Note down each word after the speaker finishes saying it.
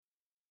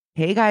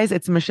Hey guys,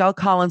 it's Michelle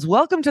Collins.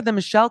 Welcome to the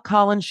Michelle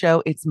Collins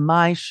Show. It's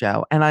my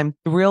show, and I'm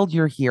thrilled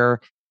you're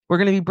here. We're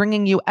going to be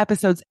bringing you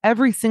episodes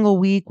every single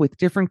week with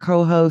different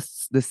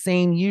co-hosts, the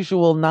same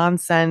usual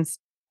nonsense,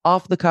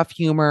 off-the-cuff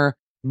humor,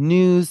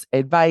 news,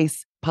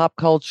 advice, pop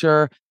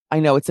culture. I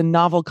know it's a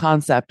novel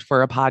concept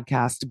for a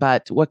podcast,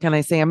 but what can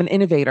I say? I'm an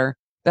innovator.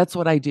 That's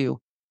what I do.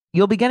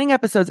 You'll be getting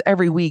episodes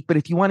every week, but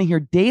if you want to hear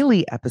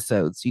daily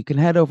episodes, you can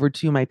head over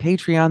to my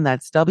Patreon.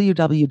 That's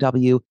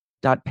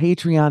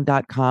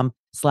www.patreon.com/Michcoll,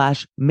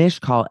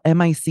 Michcoll.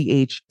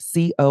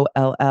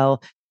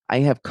 I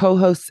have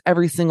co-hosts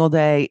every single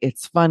day.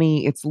 It's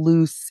funny, it's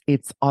loose,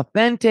 it's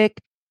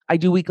authentic. I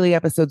do weekly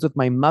episodes with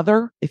my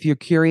mother. If you're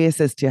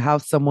curious as to how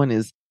someone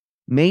is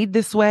made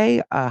this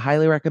way, I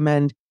highly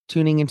recommend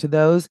tuning into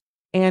those,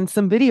 and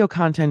some video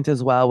content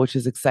as well, which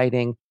is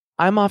exciting.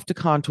 I'm off to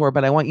Contour,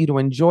 but I want you to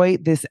enjoy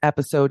this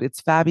episode.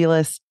 It's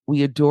fabulous.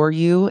 We adore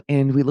you,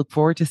 and we look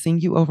forward to seeing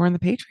you over on the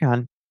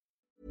Patreon.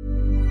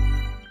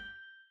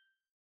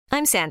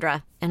 I'm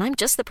Sandra, and I'm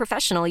just the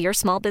professional your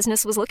small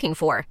business was looking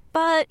for.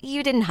 But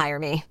you didn't hire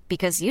me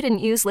because you didn't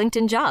use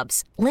LinkedIn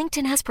Jobs.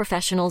 LinkedIn has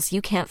professionals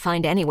you can't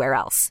find anywhere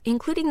else,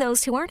 including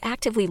those who aren't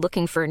actively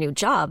looking for a new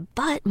job,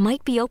 but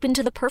might be open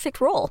to the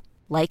perfect role,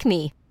 like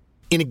me.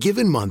 In a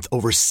given month,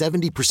 over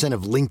 70%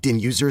 of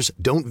LinkedIn users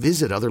don't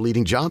visit other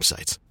leading job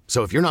sites.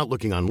 So if you're not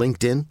looking on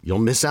LinkedIn, you'll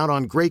miss out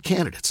on great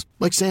candidates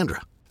like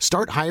Sandra.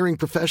 Start hiring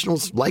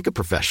professionals like a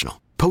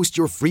professional. Post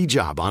your free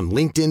job on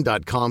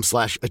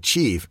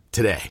linkedin.com/achieve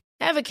today.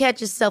 Ever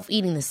catch yourself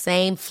eating the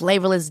same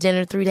flavorless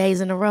dinner 3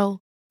 days in a row?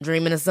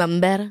 Dreaming of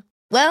something better?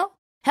 Well,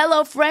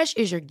 HelloFresh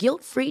is your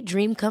guilt-free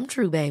dream come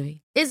true,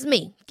 baby. It's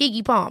me,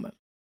 Keke Palmer.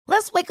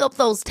 Let's wake up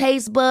those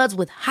taste buds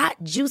with hot,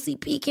 juicy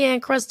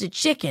pecan-crusted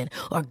chicken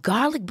or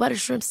garlic butter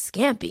shrimp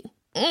scampi.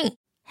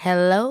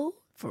 Hello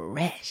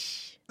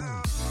Fresh.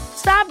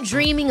 Stop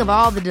dreaming of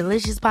all the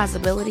delicious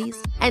possibilities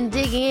and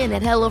dig in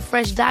at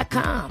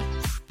HelloFresh.com.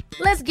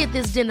 Let's get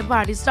this dinner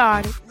party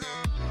started.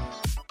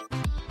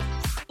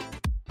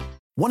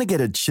 Want to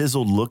get a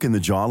chiseled look in the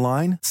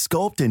jawline?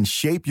 Sculpt and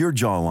shape your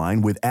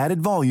jawline with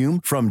added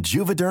volume from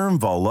Juvederm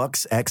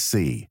Volux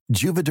XC.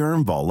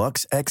 Juvederm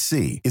Volux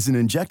XC is an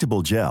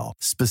injectable gel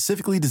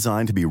specifically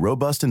designed to be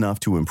robust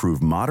enough to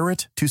improve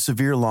moderate to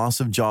severe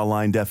loss of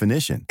jawline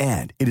definition.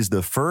 And it is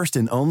the first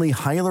and only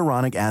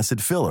hyaluronic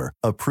acid filler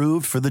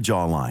approved for the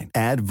jawline.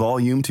 Add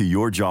volume to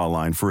your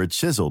jawline for a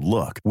chiseled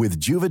look with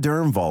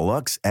Juvederm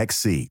Volux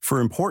XC. For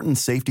important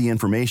safety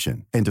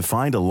information and to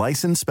find a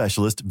licensed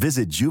specialist,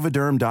 visit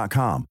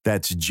Juvederm.com.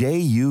 That's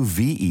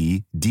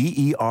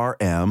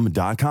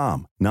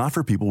Juvederm.com. Not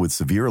for people with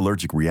severe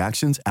allergic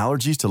reactions,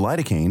 allergies to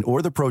lidocaine,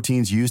 or the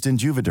proteins used in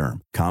Juvederm.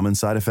 Common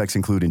side effects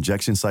include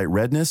injection site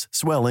redness,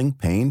 swelling,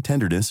 pain,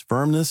 tenderness,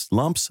 firmness,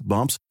 lumps,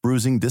 bumps,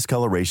 bruising,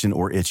 discoloration,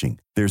 or itching.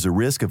 There's a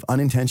risk of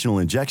unintentional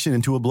injection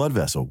into a blood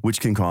vessel, which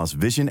can cause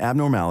vision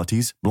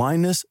abnormalities,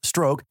 blindness,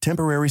 stroke,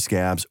 temporary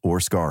scabs, or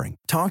scarring.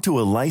 Talk to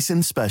a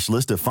licensed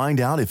specialist to find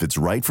out if it's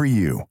right for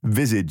you.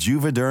 Visit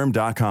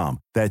Juvederm.com.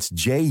 That's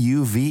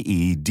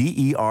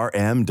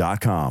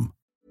Juvederm.com.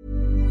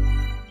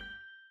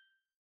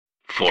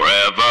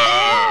 Forever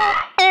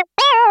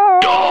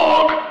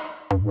Dog.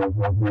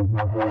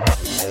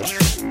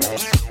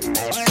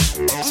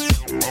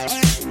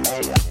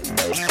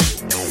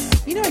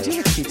 You know, I do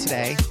look cute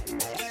today.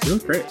 You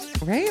look great.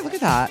 Right? Look at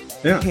that.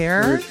 Yeah.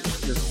 Hair.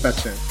 You're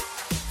fetching.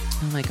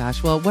 Oh my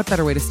gosh. Well, what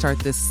better way to start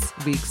this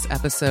week's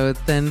episode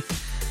than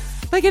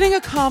by getting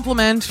a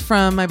compliment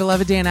from my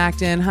beloved Dan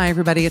Acton. Hi,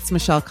 everybody. It's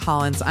Michelle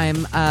Collins.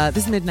 I'm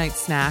this Midnight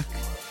Snack.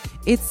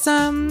 It's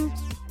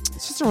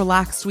just a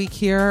relaxed week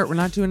here. We're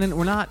not doing it.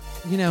 We're not,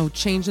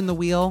 changing the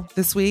wheel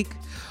this week.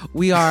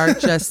 We are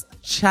just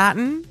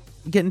chatting,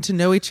 getting to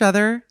know each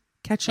other,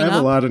 catching up. I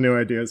have a lot of new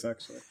ideas,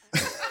 actually.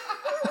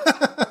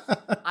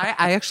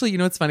 I actually,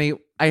 it's funny.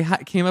 I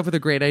came up with a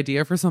great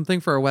idea for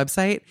something for a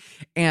website,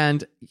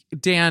 and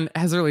Dan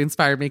has really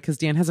inspired me because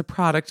Dan has a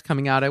product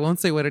coming out. I won't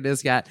say what it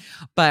is yet,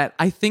 but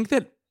I think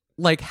that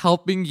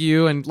helping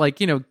you and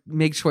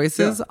make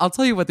choices. Yeah. I'll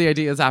tell you what the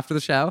idea is after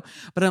the show,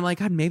 but I'm like,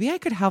 God, maybe I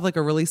could have a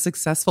really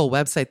successful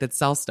website that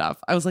sells stuff.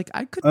 I was like,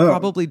 I could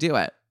probably do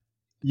it.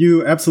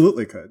 You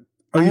absolutely could.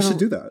 You should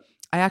do that.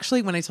 I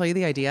actually, when I tell you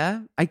the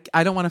idea,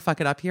 I don't want to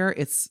fuck it up here.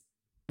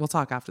 We'll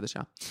talk after the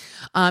show.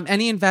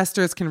 Any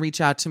investors can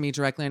reach out to me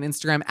directly on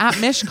Instagram at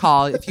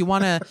Michcoll if you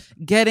want to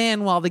get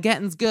in while the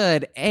getting's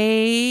good.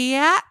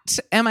 At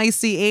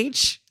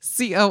Michcoll.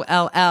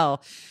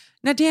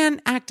 Now,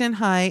 Dan Acton,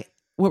 hi.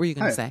 What were you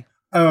going to say?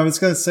 Oh, I was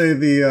going to say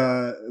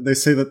they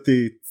say that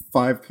the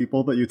 5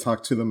 people that you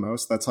talk to the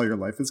most, that's how your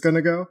life is going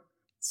to go.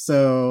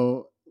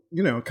 So,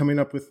 coming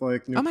up with new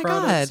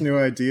products, new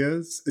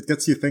ideas, it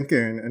gets you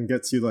thinking and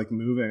gets you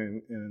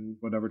moving in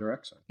whatever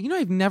direction.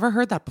 I've never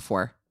heard that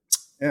before.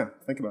 Yeah,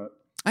 think about it.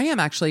 I am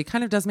actually. It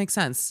kind of does make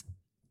sense.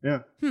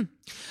 Yeah.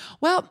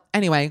 Well,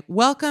 anyway,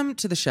 welcome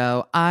to the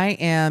show. I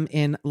am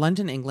in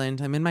London,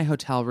 England. I'm in my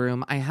hotel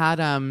room. I had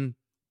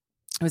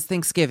it was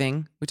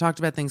Thanksgiving. We talked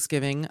about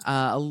Thanksgiving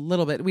a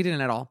little bit. We didn't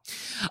at all.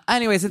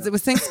 Anyways, it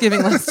was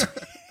Thanksgiving last week.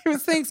 It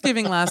was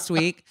Thanksgiving last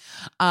week.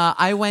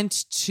 I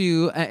went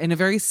to, in a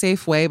very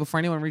safe way, before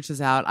anyone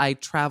reaches out, I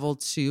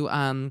traveled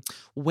to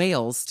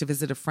Wales to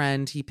visit a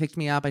friend. He picked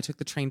me up. I took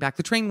the train back.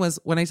 The train was,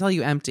 when I tell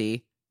you,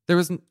 empty. There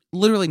was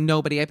literally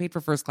nobody. I paid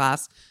for first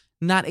class.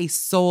 Not a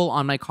soul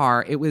on my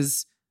car. It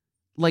was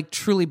like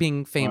truly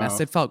being famous. Wow.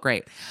 It felt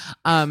great.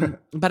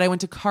 But I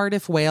went to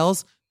Cardiff,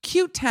 Wales.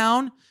 Cute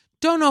town.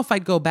 Don't know if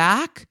I'd go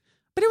back,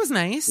 but it was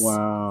nice.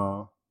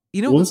 Wow.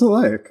 You know, what was it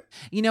like?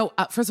 You know,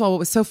 first of all, what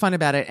was so fun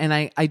about it, and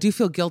I do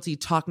feel guilty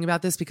talking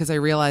about this because I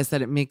realize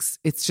that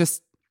it's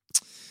just,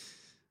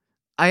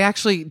 I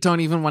actually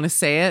don't even want to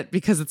say it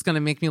because it's going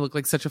to make me look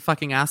like such a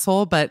fucking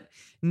asshole. But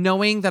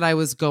knowing that I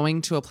was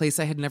going to a place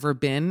I had never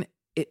been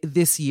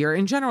this year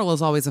in general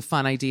is always a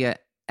fun idea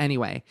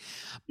anyway.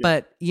 Yeah.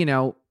 But, you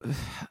know,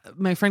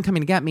 my friend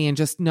coming to get me and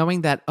just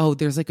knowing that, oh,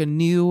 there's like a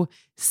new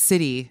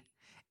city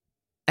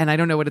and I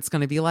don't know what it's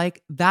going to be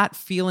like, that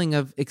feeling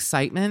of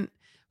excitement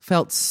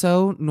felt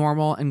so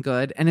normal and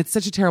good. And it's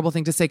such a terrible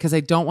thing to say because I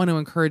don't want to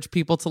encourage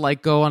people to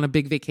like go on a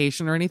big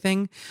vacation or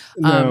anything.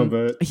 No,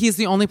 but he's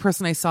the only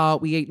person I saw.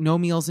 We ate no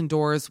meals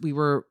indoors. We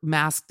were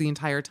masked the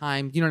entire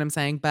time. You know what I'm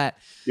saying? But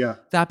yeah,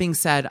 that being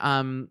said,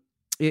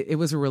 it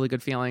was a really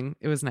good feeling.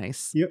 It was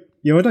nice. You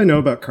know what I know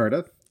about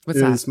Cardiff?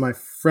 What's that? My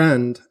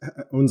friend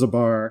owns a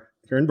bar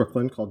here in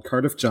Brooklyn called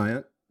Cardiff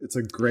Giant. It's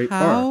a great bar.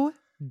 How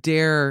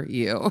dare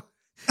you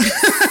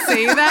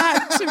say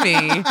that to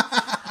me?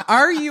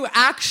 Are you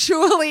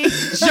actually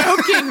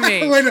joking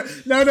me?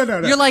 Wait, no.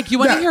 You're like, you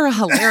want to hear a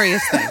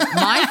hilarious thing?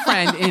 My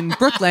friend in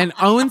Brooklyn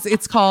owns,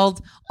 it's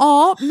called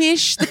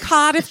Mish the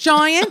Cardiff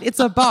Giant. It's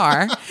a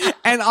bar.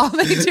 And all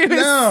they do is...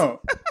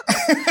 No.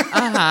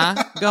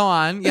 Go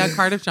on. Yeah,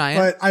 Cardiff Giant.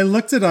 But I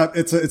looked it up.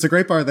 It's a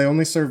great bar. They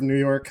only serve New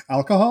York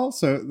alcohol.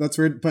 So that's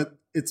weird. But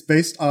it's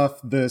based off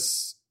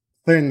this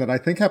thing that I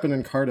think happened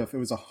in Cardiff. It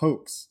was a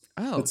hoax.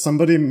 Oh. That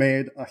somebody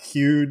made a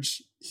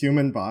huge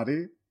human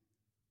body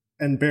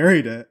and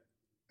buried it.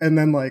 And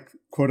then like,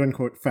 quote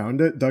unquote, found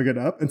it, dug it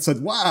up and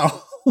said,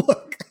 wow,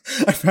 look,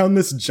 I found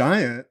this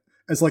giant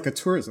as like a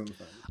tourism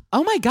thing.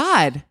 Oh my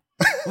God.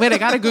 Wait, I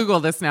got to Google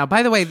this now.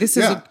 By the way, this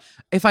is,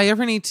 if I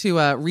ever need to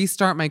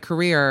restart my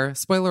career,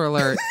 spoiler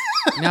alert,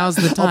 now's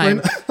the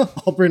time.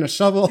 I'll bring a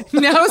shovel.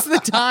 Now's the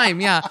time.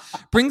 Yeah.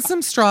 Bring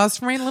some straws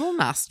for my little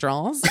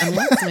nostrils and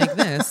let's make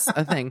this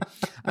a thing.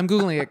 I'm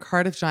Googling it,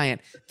 Cardiff Giant.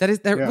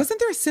 Wasn't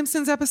there a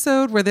Simpsons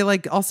episode where they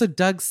like also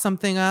dug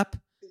something up?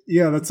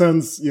 Yeah, that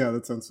sounds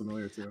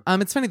familiar too.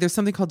 It's funny. There's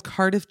something called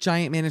Cardiff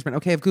Giant Management.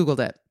 Okay, I've Googled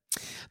it.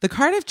 The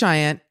Cardiff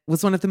Giant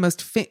was one of the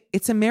most,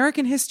 it's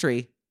American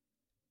history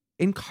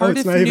in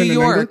Cardiff, New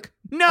York.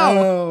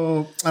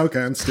 No. Oh,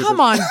 okay. I'm stupid.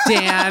 Come on,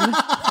 Dan.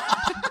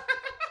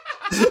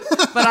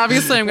 But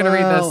obviously I'm going to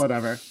read this.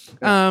 Whatever.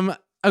 Yeah.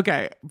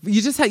 Okay.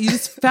 You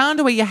just found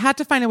a way. You had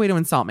to find a way to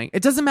insult me.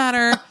 It doesn't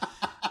matter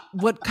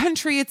what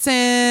country it's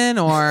in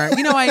or,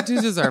 I do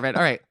deserve it.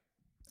 All right.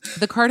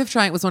 The Cardiff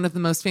Giant was one of the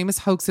most famous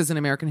hoaxes in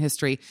American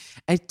history.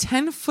 A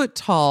 10-foot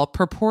tall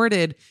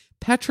purported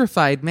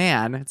petrified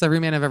man, it's every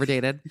man I've ever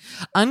dated,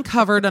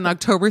 uncovered on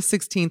October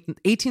 16th,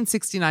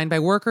 1869 by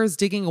workers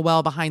digging a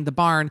well behind the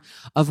barn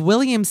of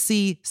William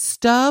C.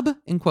 Stubb,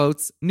 in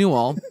quotes,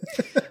 Newell.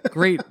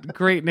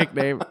 Great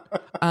nickname.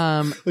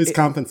 He's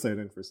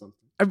compensating for something.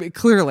 I mean,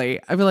 clearly.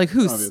 I'd be like,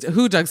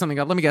 who dug something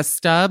up? Let me guess,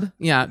 Stubb?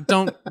 Yeah,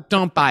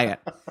 don't buy it.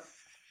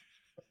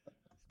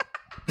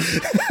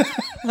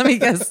 Let me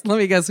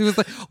guess. Who was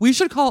like, we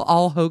should call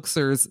all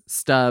hoaxers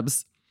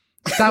Stubbs.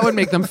 That would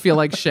make them feel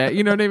like shit.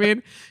 You know what I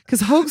mean?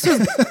 Because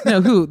hoaxers,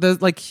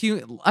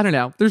 I don't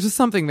know. There's just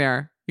something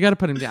there. You got to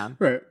put him down.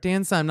 Right.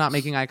 Dan's not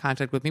making eye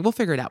contact with me. We'll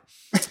figure it out.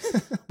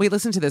 Wait,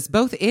 listen to this.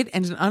 Both it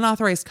and an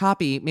unauthorized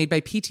copy made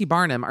by P.T.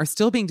 Barnum are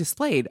still being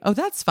displayed. Oh,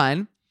 that's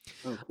fun.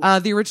 Oh, cool.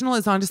 The original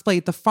is on display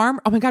at the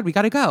farm. Oh my God, we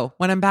got to go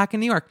when I'm back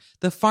in New York.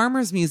 The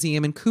Farmers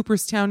Museum in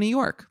Cooperstown, New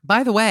York.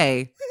 By the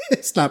way.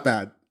 It's not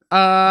bad.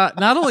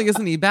 Not only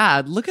isn't he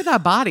bad, look at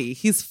that body.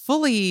 He's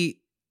fully,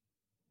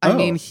 I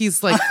mean,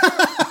 he's like,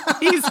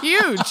 he's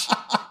huge.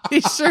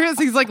 He sure is.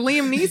 He's like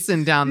Liam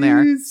Neeson down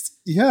there.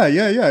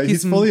 Yeah.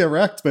 He's fully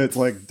erect, but it's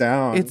like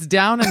down. It's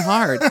down and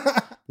hard.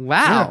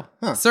 Wow.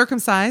 Yeah. Huh.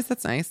 Circumcised.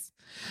 That's nice.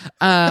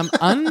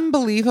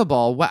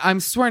 Unbelievable.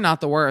 I'm swear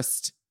not the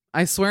worst.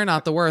 I swear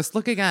not the worst.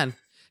 Look again.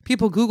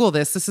 People Google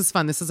this. This is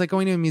fun. This is like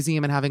going to a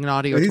museum and having an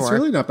audio tour. He's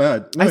really not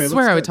bad. No, I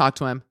swear I would talk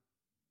to him.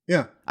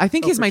 Yeah. I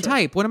think he's my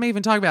type. What am I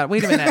even talking about?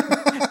 Wait a minute.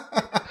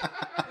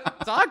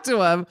 Talk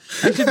to him.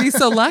 I should be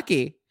so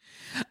lucky.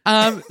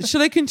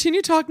 Should I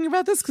continue talking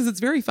about this? Because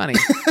it's very funny.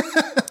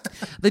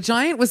 The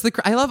Giant was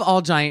I love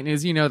all Giant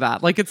news. You know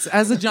that. Like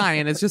as a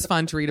Giant, it's just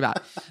fun to read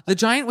about. The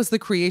Giant was the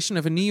creation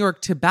of a New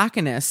York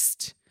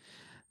tobacconist,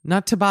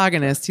 not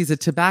tobogganist. He's a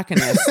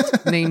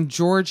tobacconist named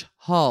George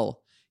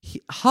Hull.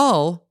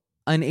 Hull,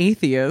 an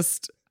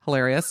atheist.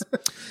 Hilarious.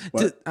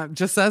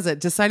 Just says it.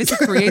 Decided to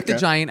create the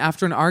Giant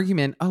after an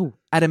argument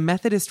at a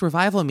Methodist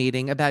revival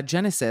meeting about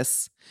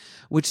Genesis,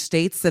 which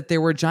states that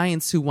there were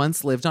giants who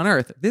once lived on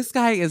Earth. This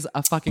guy is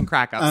a fucking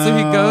crack up. So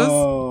he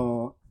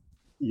goes.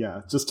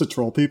 Yeah, just to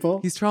troll people.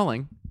 He's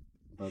trolling.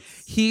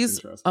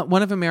 He's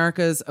one of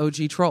America's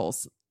OG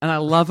trolls, and I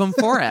love him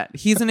for it.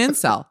 He's an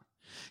incel.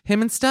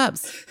 Him and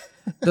Stubbs.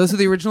 Those are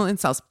the original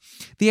incels.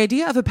 The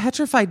idea of a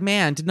petrified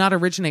man did not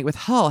originate with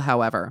Hull,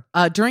 however.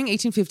 During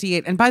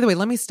 1858, and by the way,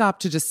 let me stop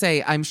to just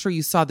say, I'm sure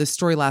you saw this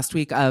story last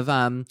week of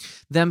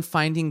them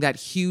finding that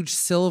huge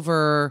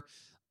silver,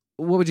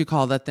 what would you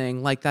call that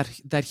thing? Like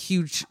that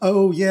huge...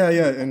 Oh, yeah,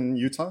 in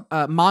Utah?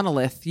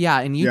 Monolith,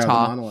 in Utah.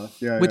 Yeah, the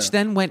monolith, which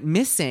then went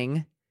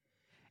missing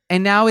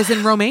and now is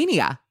in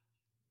Romania.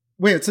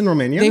 Wait, it's in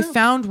Romania They now?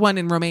 found one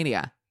in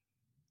Romania.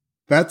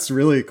 That's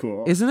really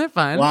cool. Isn't it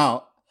fun?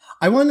 Wow.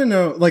 I want to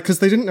know, like, because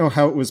they didn't know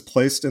how it was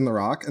placed in the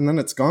rock, and then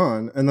it's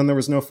gone, and then there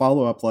was no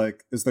follow-up,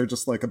 like, is there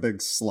just, like, a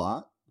big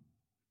slot?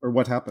 Or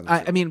what happened?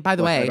 I mean, by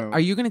the way, are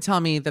you going to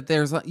tell me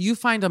that you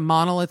find a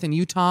monolith in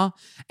Utah,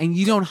 and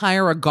you don't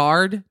hire a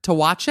guard to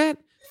watch it?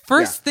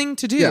 First thing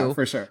to do. Yeah,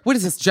 for sure. What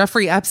is this,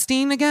 Jeffrey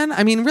Epstein again?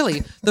 I mean,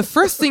 really, the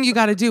first thing you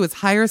got to do is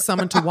hire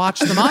someone to watch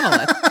the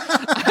monolith.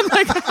 I'm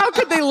like, how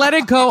could they let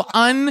it go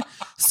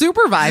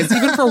unsupervised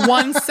even for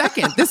 1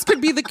 second? This could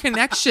be the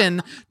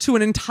connection to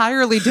an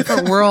entirely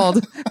different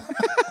world.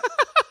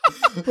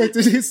 Wait,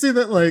 did you see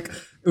that, like,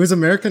 it was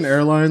American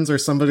Airlines or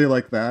somebody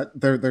like that,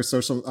 their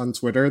social on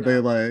Twitter,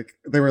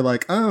 they were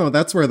like, oh,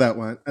 that's where that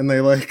went. And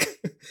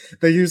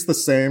they used the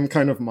same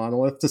kind of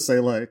monolith to say,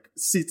 like,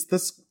 seats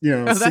this,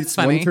 seats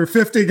funny. 1 through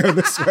 50 go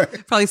this way.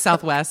 Probably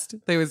Southwest.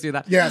 They always do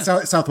that. Yeah,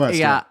 Southwest.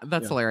 Yeah,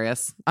 that's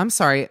hilarious. I'm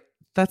sorry.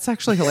 That's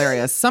actually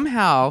hilarious.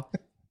 Somehow,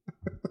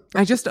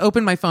 I just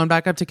opened my phone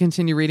back up to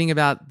continue reading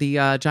about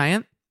the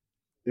giant.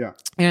 Yeah.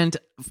 And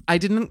I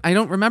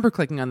don't remember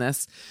clicking on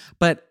this,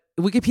 but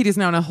Wikipedia is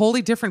now on a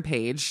wholly different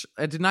page.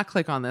 I did not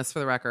click on this for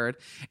the record.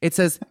 It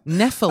says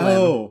Nephilim.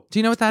 Oh, do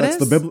you know what that is?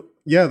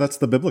 That's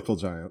the biblical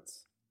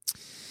giants.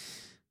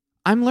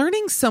 I'm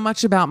learning so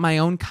much about my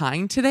own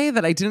kind today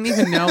that I didn't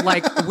even know,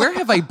 like, where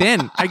have I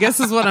been? I guess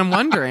is what I'm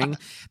wondering.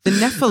 The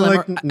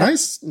Nephilim. Like,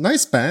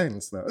 nice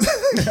bangs, though.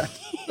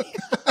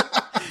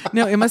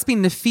 No, it must be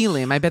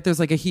Nephilim. I bet there's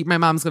like a heap. My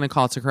mom's going to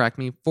call to correct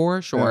me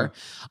for sure.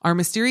 Yeah. Are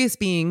mysterious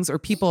beings or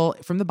people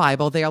from the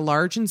Bible. They are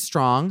large and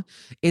strong.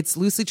 It's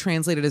loosely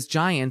translated as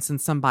giants in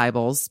some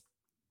Bibles.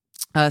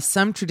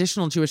 Some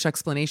traditional Jewish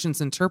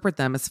explanations interpret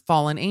them as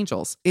fallen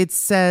angels. It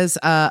says,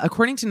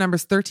 according to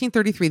Numbers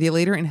 13:33, they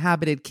later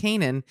inhabited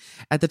Canaan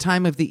at the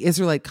time of the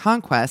Israelite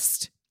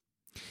conquest.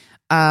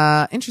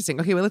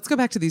 Interesting. Okay, well, let's go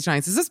back to these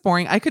giants. Is this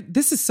boring?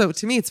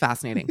 To me, it's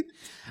fascinating.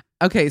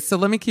 Okay, so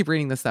let me keep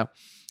reading this though.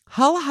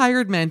 Hull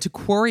hired men to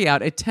quarry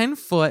out a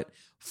 10-foot,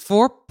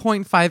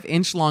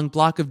 4.5-inch long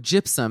block of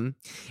gypsum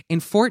in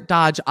Fort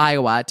Dodge,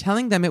 Iowa,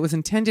 telling them it was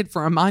intended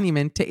for a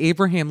monument to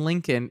Abraham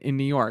Lincoln in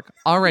New York.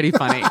 Already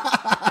funny. By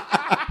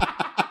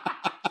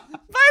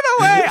the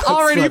way,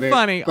 already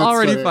funny.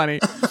 Already funny.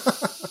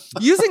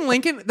 Using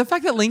Lincoln, the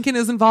fact that Lincoln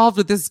is involved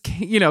with this,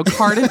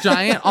 Cardiff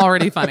giant,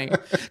 already funny.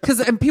 Because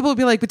people would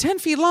be like, but 10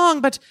 feet long,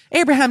 but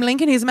Abraham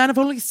Lincoln, he's a man of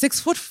only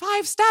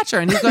 6'5" stature.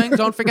 And he's going,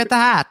 don't forget the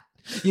hat.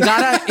 You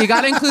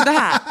gotta include the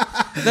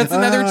hat. That's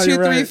another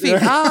 2-3 feet.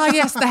 Ah,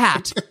 yes, the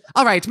hat.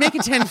 All right, make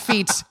it 10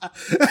 feet.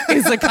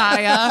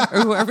 Hezekiah or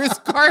whoever's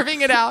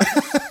carving it out.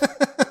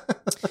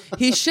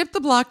 He shipped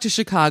the block to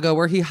Chicago,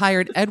 where he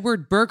hired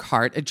Edward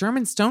Burghardt, a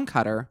German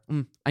stonecutter.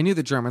 I knew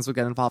the Germans would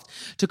get involved,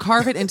 to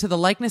carve it into the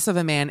likeness of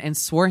a man and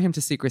swore him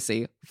to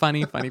secrecy.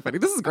 Funny.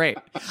 This is great.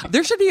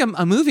 There should be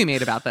a movie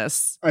made about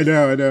this. I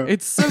know.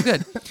 It's so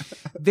good.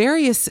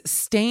 Various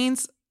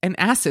stains and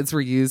acids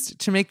were used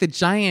to make the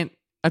giant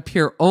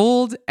appear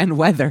old and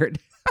weathered.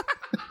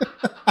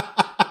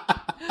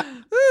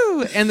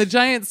 Ooh, and the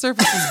giant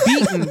surface is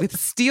beaten with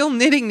steel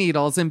knitting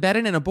needles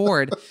embedded in a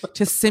board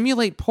to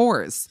simulate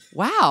pores.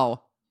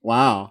 Wow.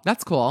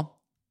 That's cool.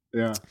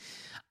 Yeah.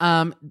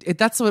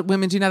 That's what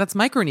women do now. That's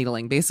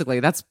microneedling, basically.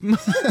 They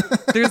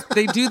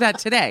do that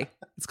today.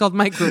 It's called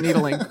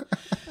microneedling.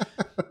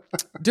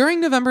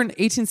 During November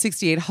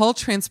 1868, Hull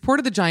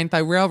transported the giant by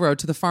railroad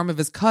to the farm of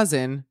his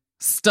cousin,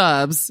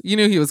 Stubbs. You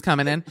knew he was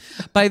coming in.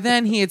 By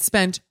then, he had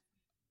spent,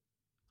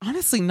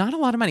 honestly, not a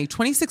lot of money.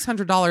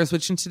 $2,600,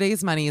 which in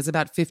today's money is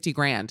about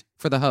 $50,000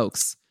 for the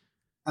hoax.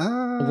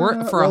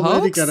 For a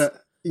hoax?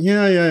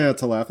 Yeah,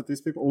 to laugh at these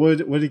people. What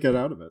did he get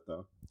out of it,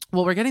 though?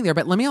 Well, we're getting there,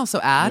 but let me also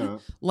add,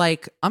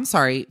 I'm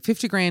sorry,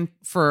 $50,000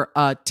 for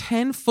a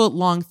 10-foot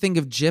long thing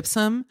of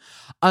gypsum,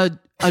 a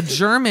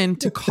German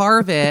to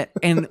carve it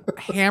and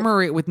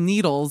hammer it with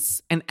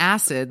needles and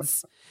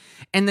acids,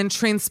 and then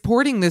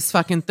transporting this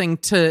fucking thing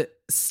to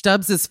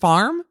Stubbs's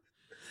farm.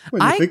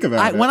 When you think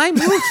about it. When I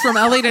moved from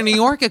LA to New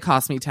York, it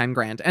cost me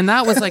 $10,000, and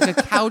that was like a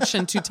couch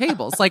and 2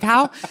 tables. Like,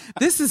 how?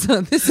 This is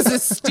a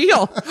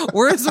steal.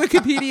 Where is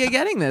Wikipedia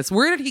getting this?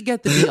 Where did he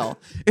get the deal?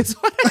 It's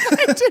what I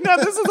like to know.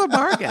 This is a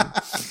bargain.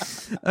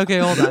 Okay,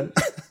 hold on.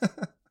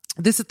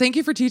 Thank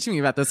you for teaching me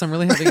about this. I'm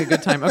really having a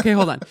good time. Okay,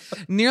 hold on.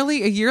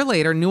 Nearly a year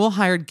later, Newell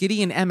hired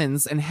Gideon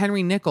Emmons and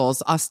Henry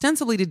Nichols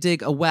ostensibly to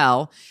dig a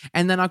well,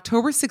 and then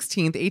October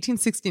 16th,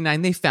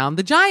 1869, they found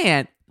the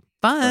giant.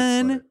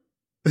 Fun.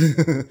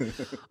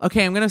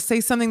 Okay, I'm going to say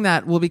something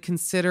that will be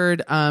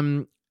considered,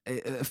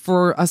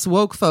 for us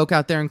woke folk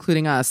out there,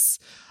 including us,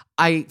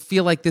 I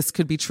feel like this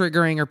could be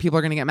triggering or people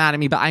are going to get mad at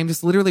me, but I'm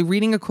just literally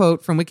reading a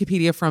quote from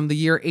Wikipedia from the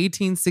year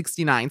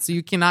 1869. So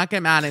you cannot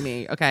get mad at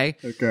me. Okay.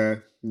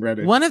 Okay. I'm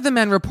ready. One of the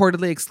men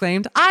reportedly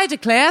exclaimed, "I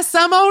declare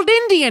some old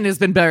Indian has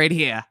been buried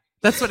here."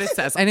 That's what it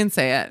says. I didn't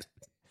say it.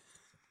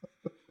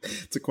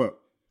 It's a quote.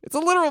 It's a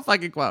literal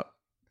fucking quote.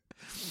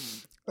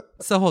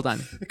 So hold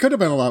on. It could have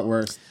been a lot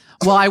worse.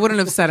 Well, I wouldn't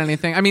have said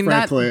anything. I mean,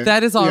 frankly,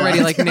 that is already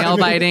like nail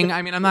biting.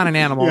 I mean, I'm not an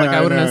animal. Yeah, like I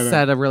wouldn't have know.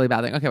 said a really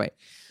bad thing. Okay, wait.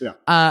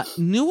 Yeah.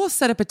 Newell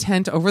set up a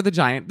tent over the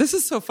giant. This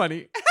is so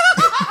funny.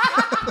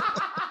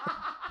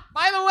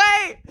 By the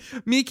way,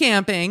 me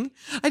camping,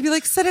 I'd be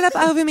like, set it up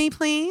over me,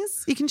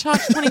 please. You can charge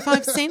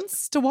 25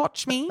 cents to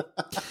watch me.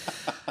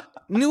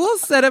 Newell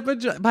set up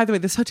by the way,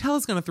 this hotel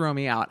is going to throw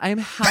me out. I am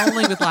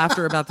howling with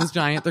laughter about this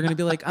giant. They're going to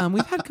be like,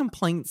 we've had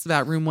complaints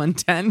about room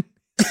 110.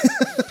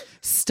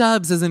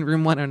 Stubbs is in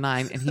room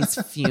 109 and he's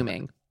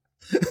fuming.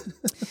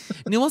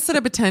 Newell set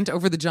up a tent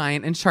over the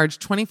giant and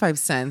charged 25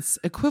 cents,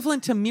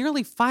 equivalent to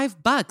merely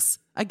 $5.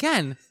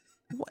 Again,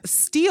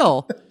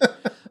 steal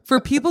for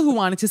people who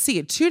wanted to see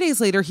it. 2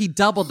 days later, he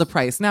doubled the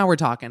price. Now we're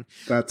talking.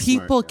 That's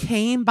people smart, yeah.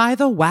 came by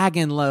the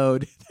wagon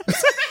load. This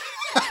is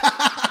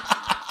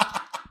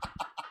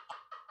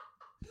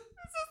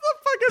the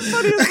fucking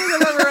funniest thing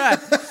I've ever read.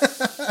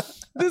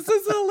 This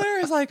is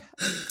hilarious. Like,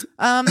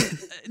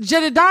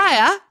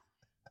 Jedediah,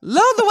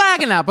 load the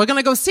wagon up. We're going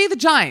to go see the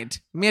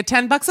giant. Me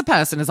 $10 a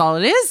person is all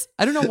it is.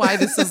 I don't know why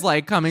this is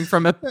like coming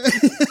from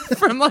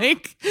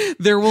like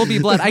There Will Be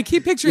Blood. I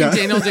keep picturing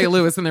Daniel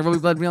Day-Lewis and There Will Be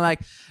Blood being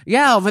like,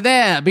 yeah, over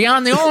there,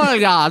 beyond the oil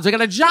yards, we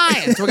got a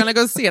giant. We're going to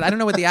go see it. I don't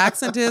know what the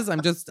accent is.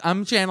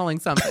 I'm channeling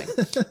something.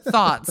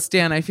 Thoughts,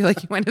 Dan, I feel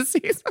like you went to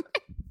see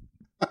something.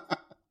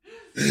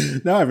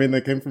 No, I mean, they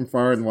came from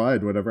far and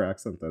wide, whatever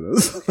accent that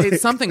is. Like,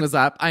 Something was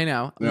up. I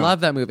know. Yeah. Love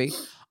that movie.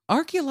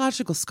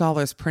 Archaeological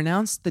scholars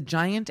pronounced the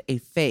giant a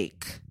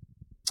fake.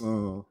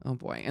 Oh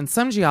boy. And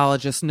some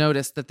geologists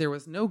noticed that there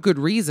was no good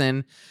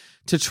reason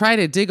to try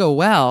to dig a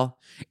well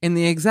in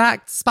the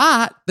exact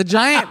spot the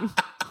giant was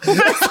found.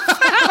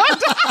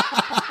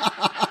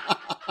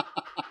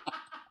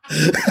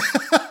 This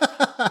is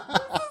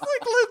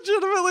like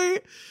legitimately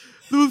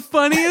the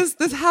funniest.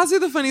 This has to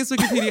be the funniest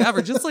Wikipedia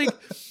ever. Just like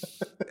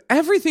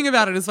everything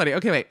about it is funny.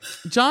 Okay, wait.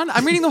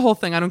 I'm reading the whole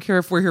thing. I don't care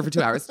if we're here for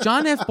 2 hours.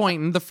 John F.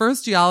 Boynton, the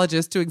first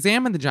geologist to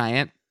examine the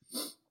giant,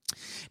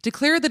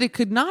 declared that it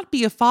could not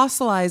be a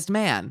fossilized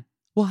man.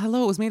 Well,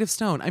 hello, it was made of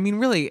stone. I mean,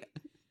 really,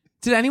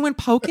 did anyone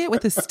poke it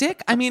with a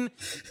stick? I mean,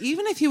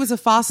 even if he was a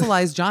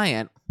fossilized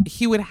giant,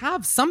 he would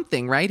have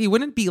something, right? He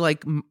wouldn't be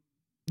like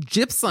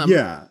gypsum.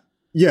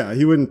 yeah,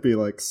 he wouldn't be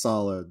like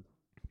solid.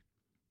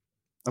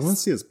 I want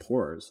to see his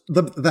pores.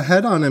 The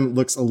head on him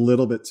looks a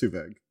little bit too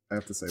big, I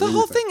have to say. The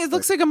whole thing, it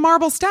looks like a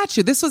marble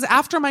statue. This was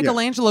after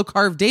Michelangelo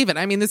carved David.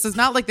 I mean, this is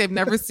not like they've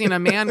never seen a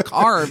man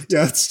carved.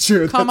 Yeah, it's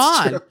true. Come That's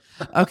on. true.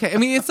 Okay. I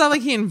mean, it's not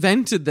like he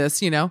invented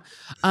this, you know?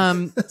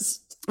 It's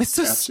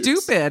so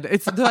stupid.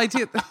 It's the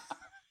idea.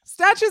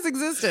 Statues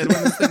existed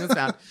when this thing was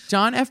found.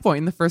 John F.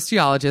 Boynton, the first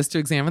geologist to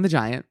examine the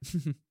giant,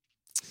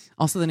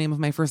 also the name of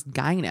my first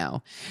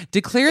gyno,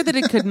 declared that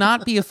it could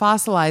not be a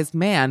fossilized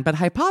man, but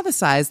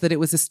hypothesized that it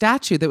was a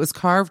statue that was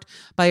carved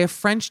by a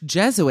French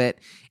Jesuit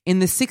in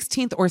the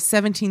 16th or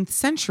 17th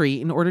century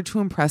in order to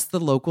impress the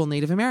local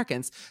Native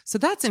Americans. So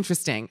that's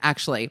interesting,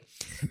 actually.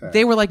 Okay.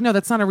 They were like, no,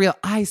 that's not a real...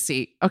 I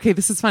see. Okay,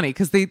 this is funny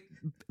because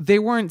they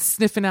weren't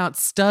sniffing out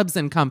Stubbs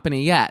and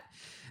company yet.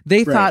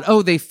 They thought,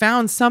 oh, they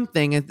found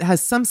something. It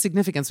has some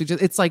significance.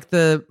 It's like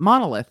the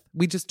monolith.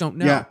 We just don't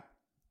know.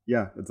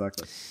 Yeah,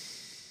 exactly.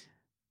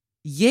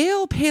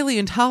 Yale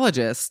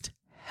paleontologist,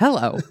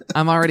 hello,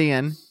 I'm already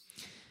in,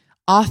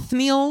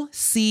 Othniel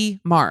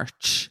C.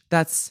 March.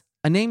 That's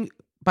a name,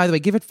 by the way,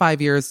 give it 5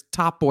 years,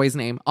 top boy's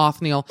name,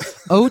 Othniel,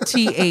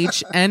 Othniel,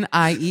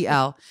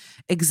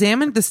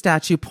 examined the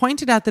statue,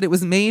 pointed out that it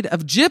was made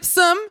of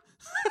gypsum.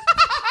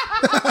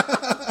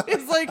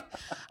 It's like,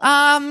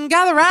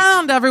 gather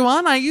round,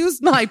 everyone. I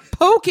used my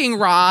poking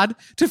rod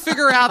to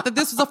figure out that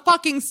this was a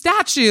fucking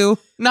statue,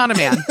 not a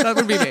man. That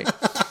would be me.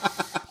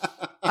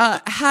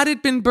 Had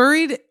it been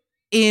buried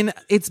in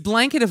its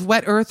blanket of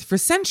wet earth for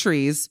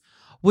centuries,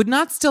 would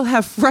not still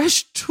have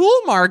fresh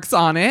tool marks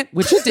on it,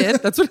 which it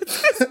did. That's what it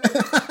says.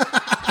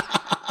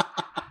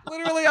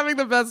 Literally having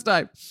the best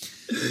time.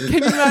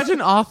 Can you imagine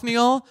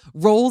Othniel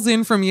rolls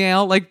in from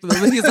Yale? Like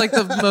he's like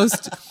the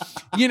most,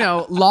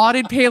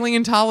 lauded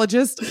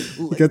paleontologist.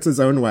 Gets his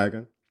own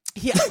wagon.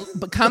 He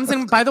comes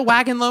in by the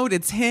wagon load.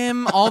 It's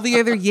him, all the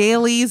other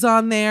Yaleys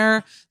on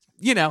there,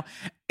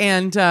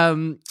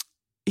 and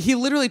he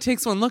literally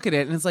takes one look at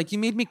it and is like, you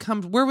made me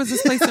come, where was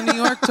this place in New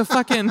York to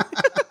fucking,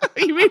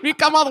 you made me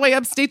come all the way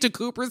upstate to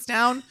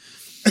Cooperstown.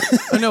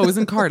 Oh no, it was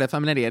in Cardiff.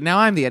 I'm an idiot. Now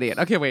I'm the idiot.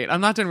 Okay, wait,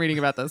 I'm not done reading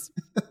about this.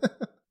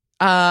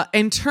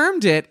 And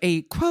termed it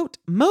a, quote,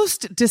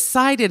 most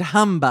decided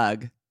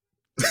humbug.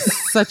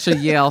 Such a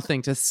Yale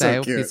thing to say,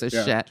 So cute, piece of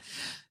shit.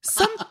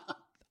 Some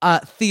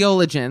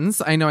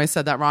theologians, I know I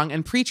said that wrong,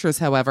 and preachers,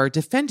 however,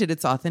 defended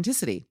its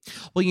authenticity.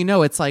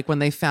 Well, it's like when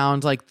they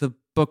found like the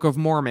Book of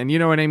Mormon, you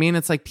know what I mean?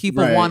 It's like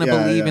people want to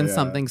believe in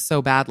something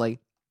so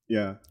badly.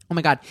 Yeah. Oh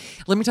my God.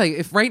 Let me tell you,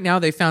 if right now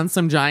they found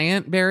some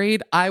giant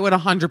buried, I would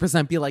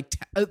 100% be like,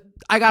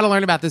 I got to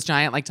learn about this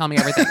giant. Like, tell me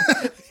everything.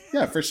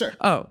 Yeah, for sure.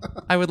 Oh,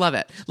 I would love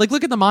it. Like,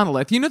 look at the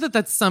monolith. You know that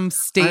that's some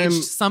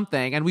staged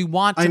something, and we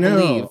want to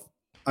believe.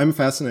 I'm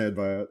fascinated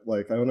by it.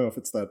 Like, I don't know if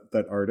it's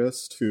that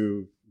artist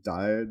who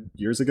died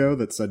years ago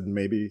that said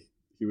maybe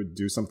he would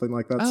do something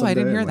like that someday. I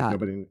didn't hear that.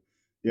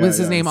 Was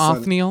his name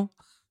Othniel?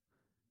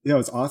 Yeah, it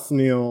was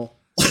Othniel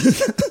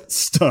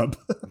Stubb.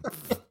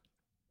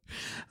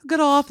 Good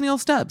old Othniel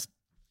Stubbs.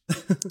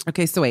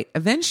 Okay, so wait.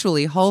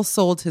 Eventually, Hull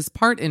sold his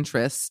part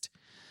interest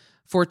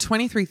for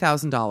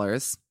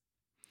 $23,000.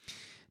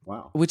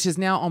 Wow. Which is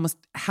now almost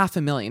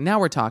 $500,000. Now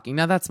we're talking.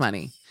 Now that's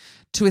money.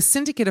 To a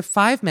syndicate of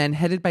 5 men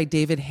headed by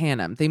David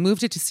Hannum. They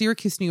moved it to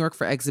Syracuse, New York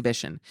for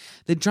exhibition.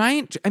 The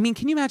giant, I mean,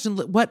 can you imagine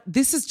what,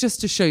 this is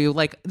just to show you,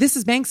 like, this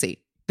is Banksy.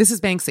 This is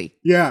Banksy.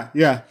 Yeah.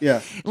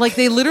 Like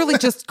they literally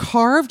just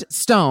carved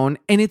stone,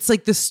 and it's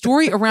like the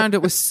story around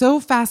it was so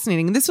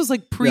fascinating. And this was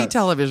like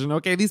pre-television,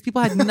 okay? These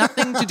people had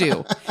nothing to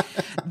do.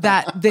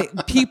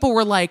 That people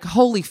were like,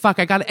 holy fuck,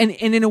 I got it. And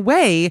in a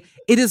way,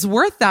 it is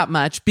worth that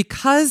much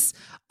because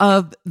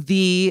of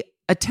the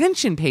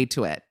attention paid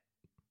to it.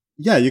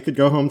 Yeah, you could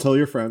go home, tell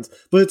your friends.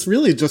 But it's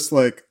really just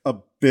like a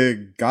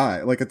big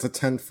guy. Like it's a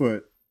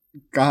 10-foot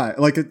guy.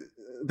 Like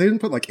they didn't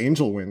put like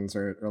angel wings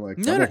or like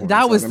no,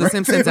 that was the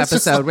Simpsons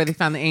episode where they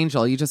found the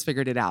angel. You just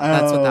figured it out.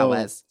 That's what that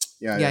was.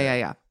 Yeah.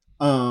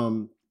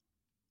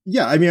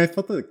 Yeah. I mean, I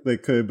thought that they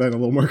could have been a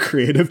little more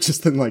creative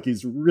just than like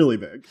he's really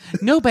big.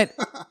 No, but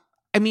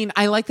I mean,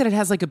 I like that it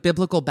has like a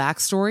biblical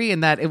backstory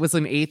and that it was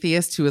an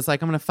atheist who was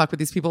like, I'm going to fuck with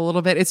these people a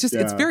little bit. It's just,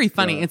 it's very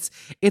funny. Yeah.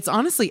 It's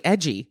honestly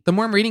edgy. The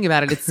more I'm reading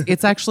about it,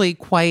 it's actually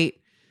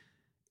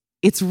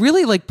it's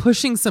really like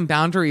pushing some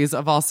boundaries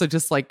of also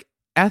just like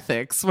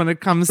ethics when it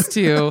comes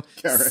to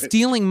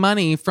stealing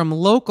money from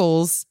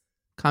locals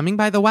coming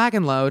by the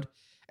wagon load.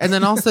 And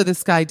then also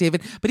this guy,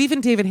 David, but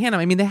even David Hannum,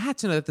 I mean, they had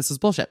to know that this was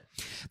bullshit.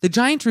 The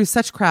giant drew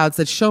such crowds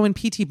that Show and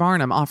P.T.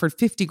 Barnum offered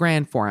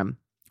 $50,000 for him,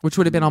 which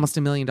would have been almost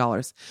 $1 million.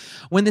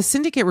 When the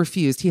syndicate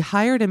refused, he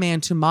hired a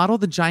man to model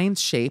the giant's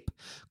shape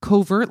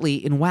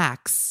covertly in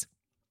wax.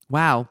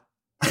 Wow.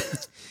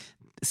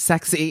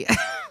 Sexy.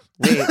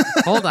 Wait,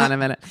 hold on a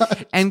minute.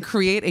 And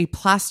create a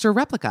plaster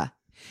replica.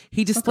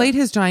 He displayed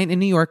his giant in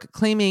New York,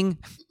 claiming,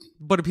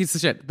 what a piece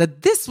of shit,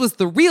 that this was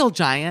the real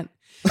giant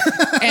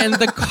and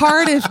the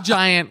Cardiff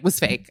giant was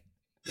fake.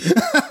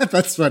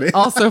 That's funny.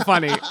 Also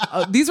funny.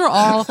 These are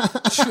all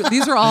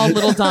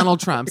little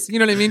Donald Trumps. You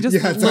know what I mean?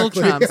 Just little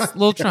Trumps. Yeah,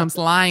 little Trumps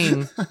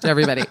lying to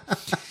everybody.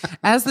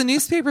 As the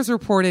newspapers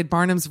reported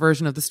Barnum's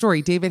version of the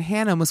story, David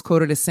Hannum was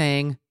quoted as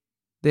saying,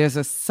 "There's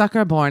a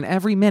sucker born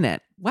every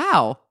minute."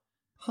 Wow.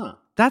 Huh.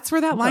 That's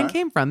where that line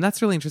came from.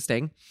 That's really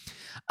interesting.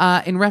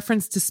 In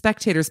reference to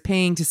spectators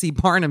paying to see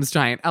Barnum's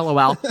giant,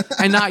 LOL,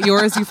 and not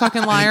yours, you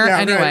fucking liar. Yeah,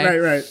 anyway.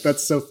 Right.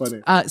 That's so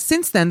funny.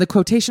 Since then, the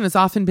quotation has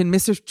often been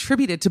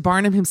misattributed to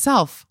Barnum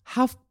himself.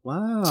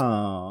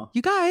 Wow.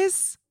 You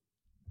guys,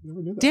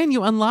 Dan,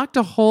 you unlocked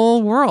a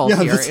whole world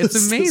here.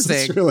 It's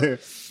amazing.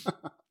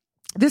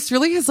 This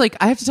really is like,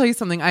 I have to tell you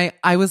something.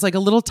 I was like a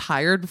little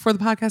tired before the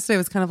podcast today. I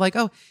was kind of like,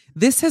 oh,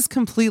 this has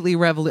completely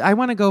revolutionized. I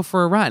want to go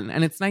for a run,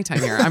 and it's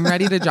nighttime here. I'm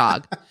ready to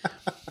jog.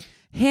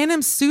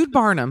 Hannum sued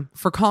Barnum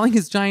for calling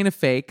his giant a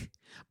fake,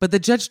 but the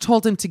judge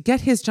told him to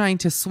get his giant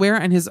to swear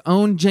on his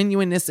own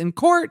genuineness in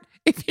court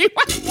if he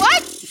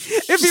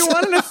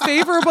wanted a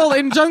favorable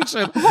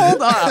injunction.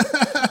 Hold up.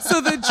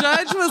 So the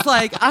judge was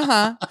like,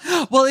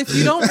 well, if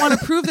you don't want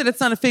to prove that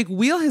it's not a fake,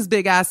 wheel his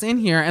big ass in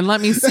here and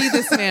let me see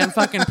this man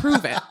fucking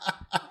prove it.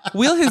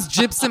 Wheel his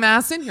gypsum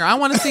ass in here. I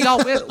want to see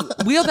y'all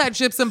wheel that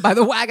gypsum by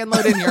the wagon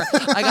load in here.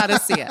 I got to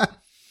see it.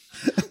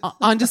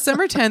 On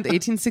December 10th,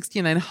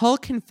 1869, Hull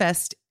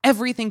confessed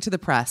everything to the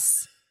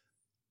press.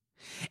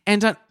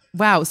 And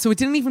wow, so it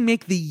didn't even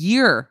make the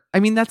year. I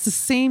mean, that's the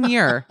same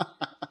year.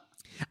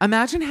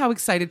 Imagine how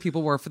excited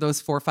people were for those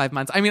 4 or 5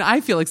 months. I mean,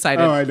 I feel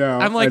excited. Oh, I know.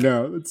 I'm like, I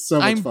know. It's so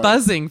much I'm fun.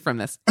 buzzing from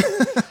this.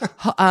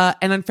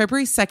 And on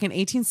February 2nd,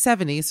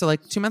 1870, so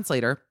like 2 months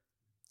later,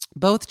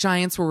 both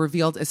giants were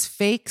revealed as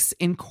fakes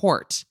in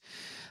court.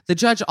 The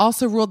judge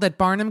also ruled that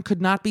Barnum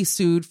could not be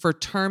sued for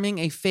terming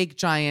a fake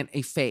giant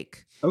a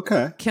fake.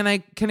 Okay. Can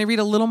I read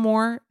a little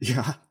more?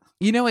 Yeah.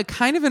 You know, it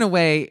kind of in a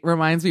way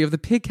reminds me of the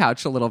pig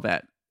couch a little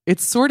bit.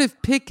 It's sort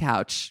of pig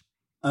couch.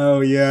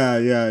 Oh,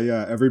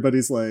 yeah.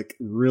 Everybody's like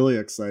really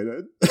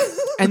excited.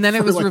 And then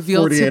it was like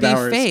revealed to be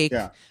hours. fake.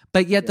 Yeah.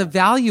 But yet the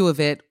value of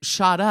it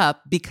shot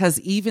up because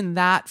even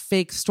that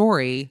fake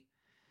story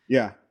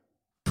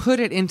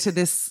put it into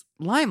this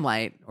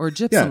limelight or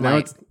gypsum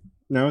light.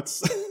 Now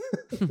it's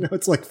now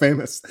it's like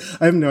famous.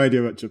 I have no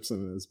idea what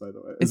gypsum is, by the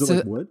way. Is it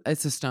like wood?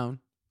 It's a stone,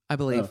 I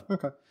believe. Oh,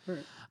 okay. All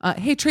right.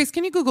 Hey, Trace,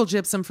 can you Google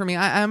gypsum for me?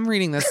 I'm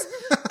reading this.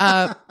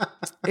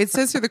 It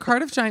says here the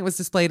Cardiff Giant was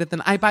displayed at the...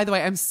 by the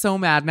way, I'm so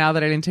mad now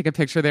that I didn't take a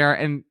picture there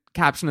and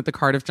caption it the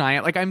Cardiff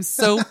Giant. Like, I'm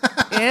so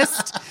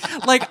pissed.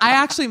 Like, I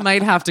actually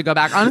might have to go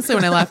back. Honestly,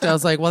 when I left, I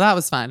was like, well, that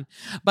was fun.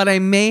 But I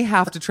may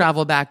have to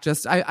travel back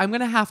I'm going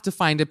to have to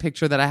find a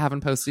picture that I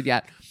haven't posted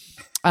yet.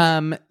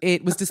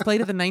 It was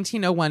displayed at the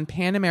 1901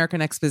 Pan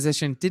American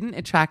Exposition. Didn't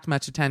attract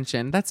much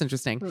attention. That's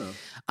interesting.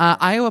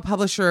 Iowa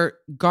publisher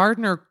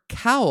Gardner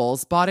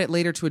Cowles bought it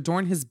later to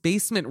adorn his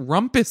basement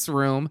rumpus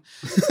room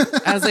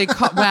as a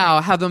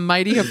wow, how the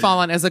mighty have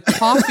fallen, as a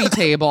coffee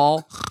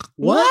table.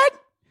 What?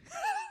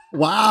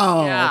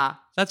 Wow. Yeah,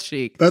 that's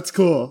chic. That's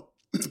cool.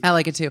 I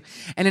like it too.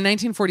 And in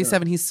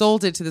 1947, he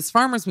sold it to this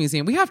farmer's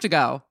museum. We have to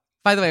go.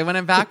 By the way, when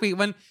I'm back,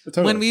 when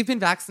we've been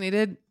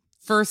vaccinated,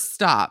 first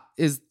stop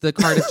is the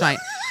Cardiff Giant.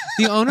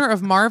 The owner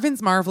of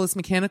Marvin's Marvelous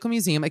Mechanical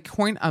Museum, a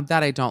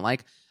coin-operated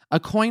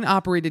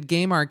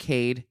game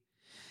arcade,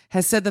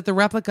 has said that the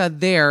replica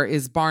there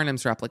is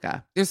Barnum's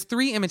replica. There's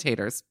 3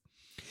 imitators.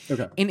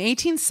 Okay. In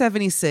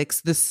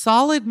 1876, the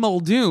solid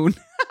Muldoon,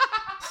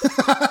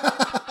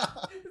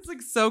 it's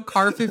like so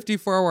Car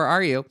 54, where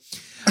are you?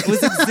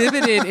 Was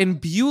exhibited in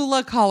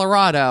Beulah,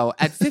 Colorado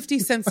at 50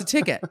 cents a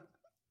ticket.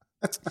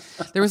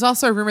 There was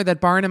also a rumor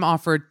that Barnum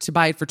offered to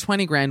buy it for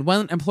 $20,000.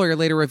 One employer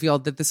later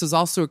revealed that this was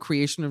also a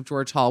creation of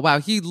George Hall. Wow,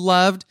 he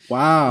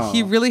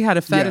really had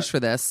a fetish for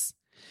this.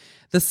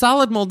 The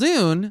solid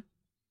Muldoon,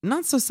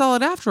 not so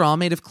solid after all,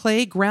 made of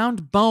clay,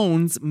 ground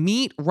bones,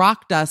 meat,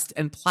 rock dust,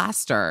 and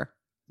plaster.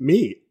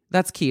 Meat?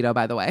 That's keto,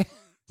 by the way.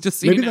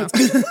 Just so you know.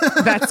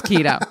 That's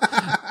keto.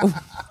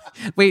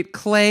 Wait,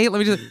 clay,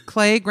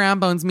 clay, ground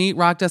bones, meat,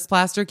 rock dust,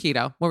 plaster,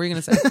 keto. What were you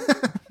going to say?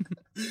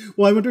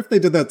 Well, I wonder if they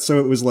did that so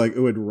it was like, it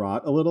would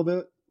rot a little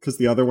bit because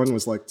the other one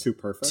was like too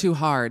perfect. Too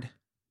hard.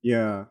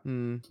 Yeah.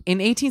 In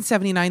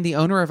 1879, the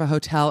owner of a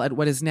hotel at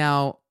what is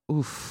now,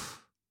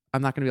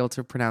 I'm not going to be able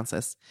to pronounce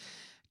this,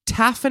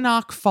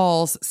 Tafanock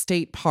Falls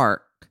State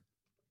Park,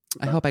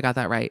 I hope I got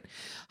that right,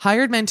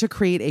 hired men to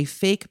create a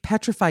fake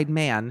petrified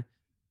man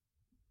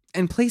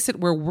and place it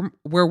where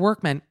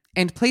workmen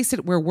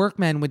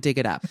would dig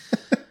it up.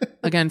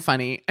 Again,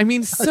 funny. I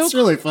mean, it's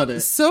really funny.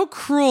 So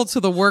cruel to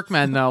the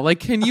workmen, though. Like,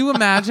 can you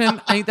imagine?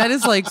 That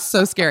is like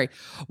so scary.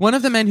 One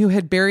of the men who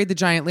had buried the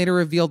giant later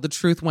revealed the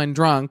truth when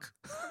drunk.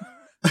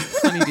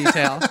 Funny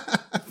detail.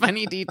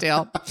 Funny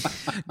detail.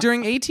 During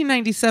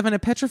 1897, a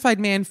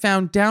petrified man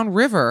found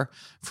downriver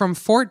from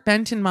Fort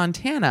Benton,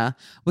 Montana,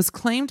 was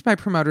claimed by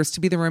promoters to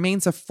be the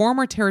remains of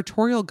former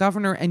territorial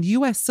governor and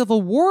U.S.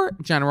 Civil War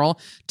General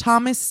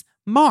Thomas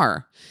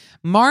Marr.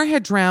 Marr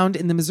had drowned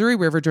in the Missouri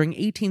River during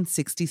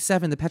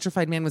 1867. The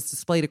petrified man was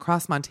displayed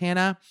across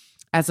Montana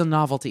as a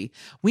novelty.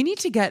 We need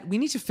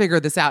to figure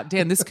this out.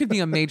 Dan, this could be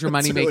a major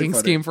money-making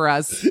scheme for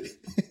us.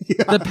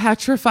 Yeah. The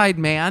petrified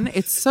man,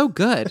 it's so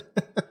good.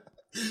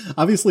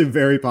 Obviously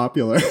very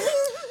popular.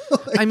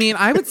 I mean,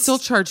 I would still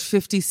charge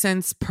 50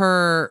 cents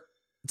per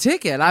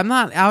ticket. I'm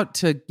not out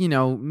to,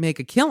 make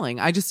a killing.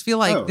 I just feel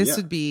like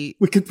would be...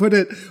 We could put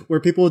it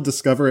where people would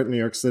discover it in New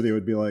York City. It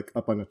would be like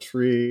up on a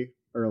tree.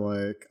 Or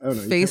like, I don't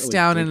know. Face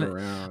down.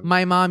 And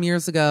my mom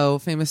years ago,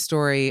 famous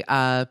story,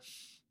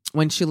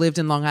 when she lived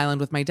in Long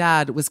Island with my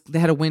dad, they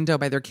had a window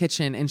by their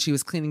kitchen and she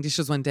was cleaning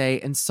dishes one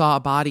day and saw a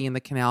body in the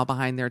canal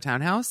behind their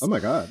townhouse. Oh my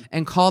God.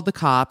 And called the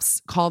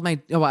cops,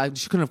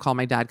 she couldn't have called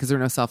my dad because there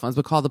were no cell phones,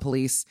 but called the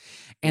police.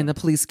 And the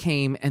police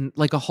came and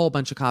like a whole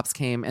bunch of cops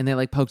came and they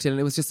like poked it and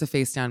it was just a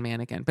face down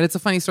mannequin. But it's a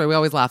funny story. We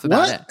always laugh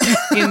about it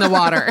in the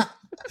water.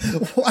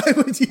 Why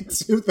would you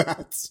do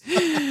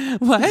that?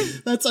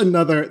 What? That's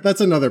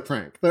another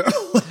prank.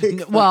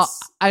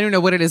 I don't know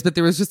what it is, but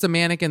there was just a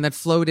mannequin that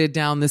floated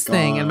down this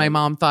thing, and my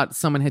mom thought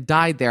someone had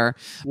died there.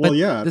 Well,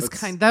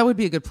 that would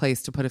be a good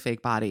place to put a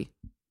fake body,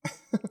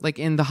 like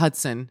in the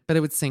Hudson, but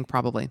it would sink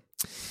probably.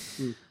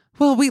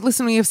 Well, we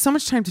have so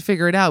much time to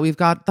figure it out. We've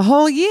got the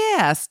whole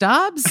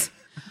Stubbs.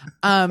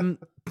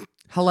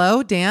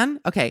 Hello, Dan.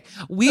 Okay,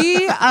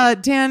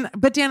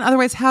 Dan.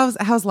 Otherwise,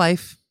 how's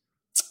life?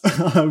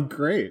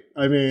 Great.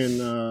 I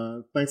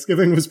mean,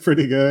 Thanksgiving was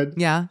pretty good.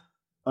 Yeah.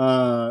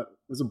 It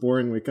was a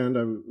boring weekend.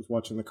 I was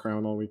watching The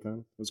Crown all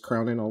weekend. I was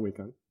crowning all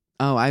weekend.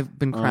 Oh, I've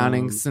been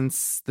crowning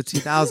since the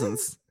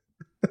 2000s.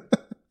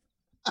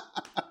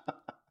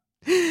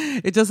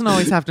 It doesn't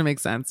always have to make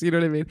sense. You know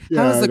what I mean?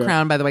 Yeah, How is The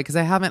Crown, by the way? Because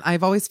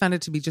I've always found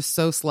it to be just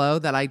so slow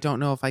that I don't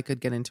know if I could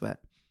get into it.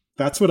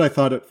 That's what I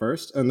thought at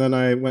first. And then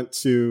I went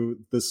to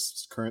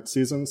this current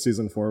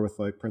season 4 with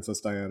like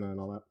Princess Diana and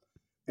all that.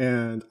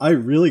 And I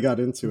really got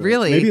into it.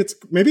 Really?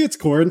 Maybe it's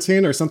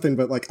quarantine or something,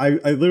 but like I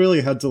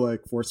literally had to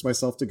like force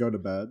myself to go to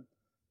bed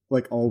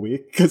like all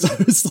week because I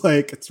was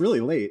like, it's really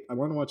late. I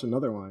want to watch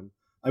another one.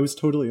 I was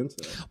totally into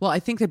it. Well, I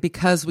think that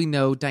because we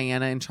know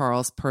Diana and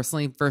Charles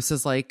personally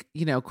versus like,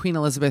 Queen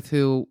Elizabeth,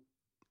 who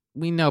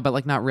we know, but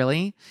like not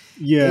really.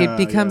 Yeah. It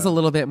becomes a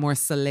little bit more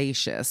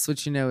salacious,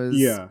 which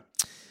is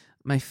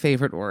my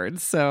favorite word.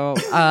 So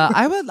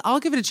I'll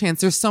give it a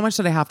chance. There's so much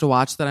that I have to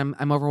watch that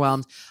I'm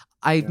overwhelmed.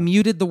 I've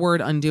muted the word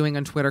undoing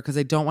on Twitter because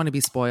I don't want to be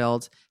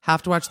spoiled.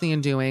 Have to watch The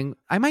Undoing.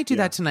 I might do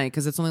that tonight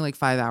because it's only like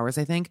 5 hours,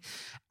 I think.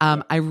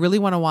 I really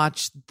want to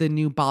watch the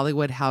new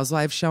Bollywood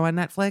Housewives show on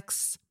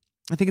Netflix.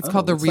 I think it's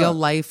called The Real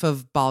Life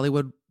of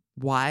Bollywood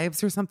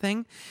Wives or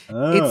something.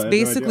 It's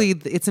basically,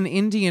 it's an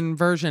Indian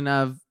version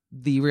of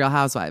The Real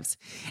Housewives.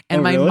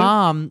 And my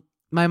mom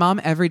My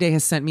mom every day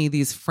has sent me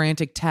these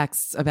frantic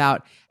texts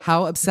about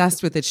how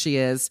obsessed with it she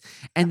is,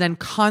 and then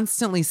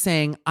constantly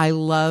saying, I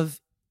love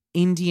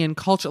Indian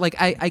culture. Like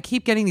I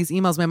keep getting these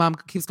emails. My mom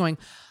keeps going,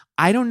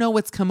 I don't know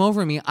what's come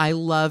over me. I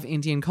love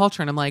Indian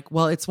culture. And I'm like,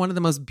 well, it's one of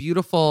the most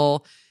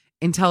beautiful,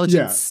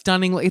 intelligent,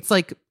 stunning. It's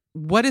like,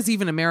 what is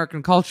even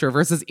American culture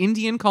versus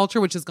Indian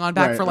culture, which has gone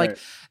back for like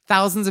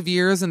thousands of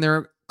years, and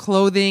their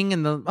clothing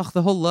and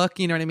the whole look,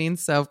 you know what I mean?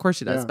 So of course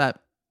she does,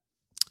 but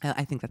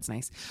I think that's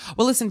nice.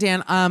 Well, listen,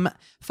 Dan,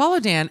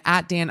 follow Dan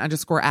at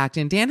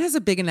Dan_Acton. Dan has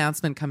a big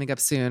announcement coming up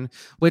soon,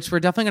 which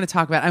we're definitely going to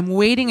talk about. I'm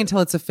waiting until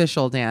it's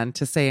official, Dan,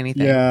 to say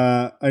anything.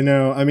 Yeah, I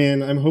know. I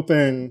mean, I'm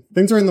hoping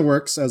things are in the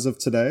works as of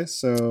today.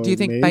 So do you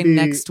think by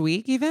next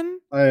week even?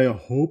 I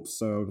hope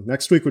so.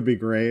 Next week would be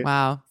great.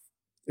 Wow.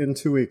 In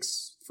 2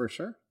 weeks, for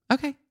sure.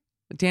 Okay.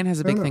 Dan has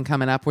a big thing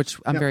coming up, which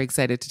I'm very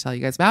excited to tell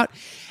you guys about.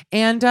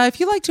 And if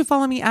you'd like to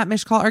follow me at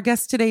Mish Call, our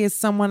guest today is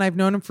someone I've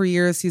known him for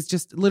years. He's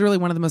just literally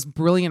one of the most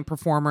brilliant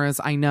performers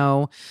I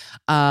know.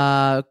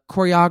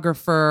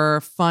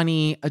 Choreographer,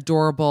 funny,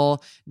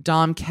 adorable,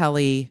 Dom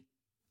Kelly.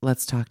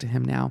 Let's talk to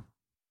him now.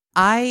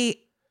 I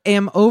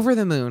am over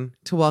the moon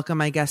to welcome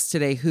my guest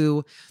today,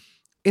 who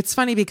it's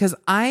funny because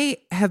I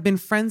have been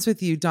friends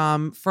with you,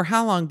 Dom, for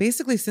how long?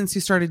 Basically since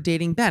you started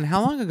dating Ben.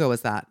 How long ago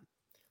was that?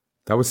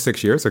 That was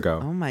 6 years ago.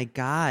 Oh my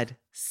God.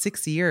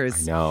 6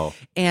 years. I know.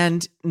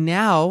 And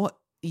now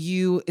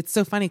it's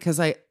so funny because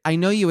I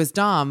know you as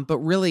Dom, but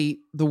really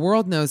the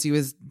world knows you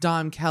as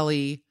Dom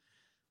Kelly,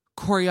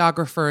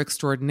 choreographer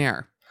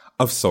extraordinaire.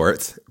 Of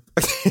sorts.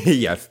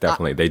 Yes,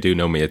 definitely. They do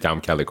know me as Dom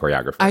Kelly,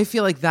 choreographer. I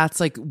feel like that's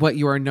like what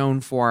you are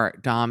known for,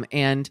 Dom.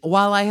 And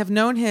while I have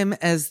known him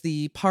as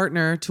the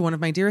partner to one of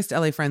my dearest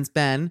LA friends,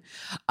 Ben,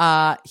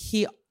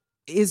 he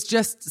is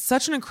just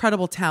such an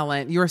incredible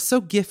talent. You are so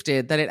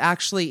gifted that it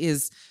actually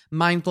is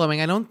mind-blowing.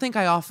 I don't think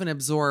I often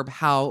absorb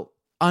how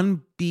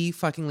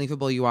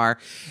unbe-fucking-leafable you are.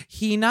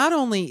 He not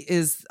only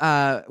is,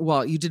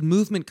 you did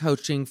movement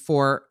coaching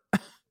for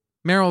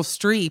Meryl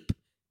Streep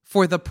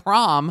for The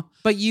Prom,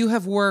 but you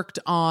have worked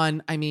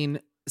on,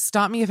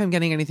 stop me if I'm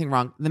getting anything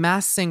wrong, The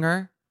Masked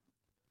Singer.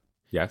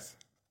 Yes,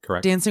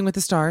 correct. Dancing with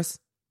the Stars.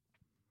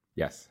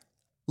 Yes.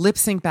 Lip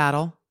Sync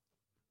Battle.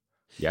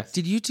 Yes.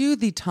 Did you do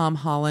the Tom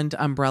Holland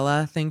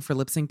umbrella thing for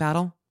Lip Sync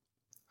Battle?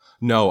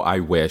 No, I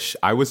wish.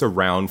 I was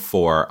around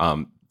for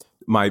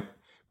my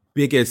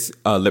biggest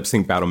Lip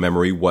Sync Battle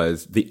memory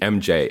was the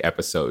MJ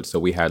episode. So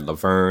we had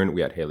Laverne, we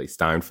had Haley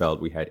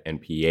Steinfeld, we had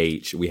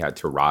NPH, we had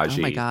Taraji.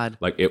 Oh my God.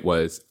 Like it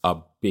was a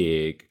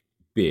big,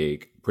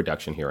 big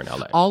production here in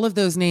LA. All of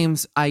those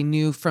names I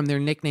knew from their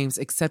nicknames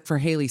except for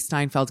Haley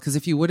Steinfeld, because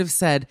if you would have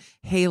said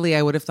Haley,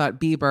 I would have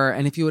thought Bieber.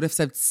 And if you would have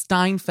said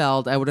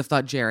Steinfeld, I would have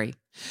thought Jerry.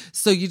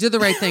 So you did the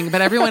right thing,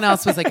 but everyone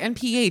else was like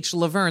NPH,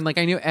 Laverne. Like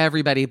I knew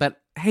everybody,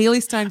 but Haley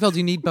Steinfeld,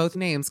 you need both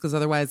names because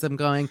otherwise I'm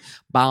going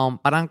boom,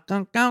 ba-dunk.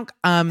 We're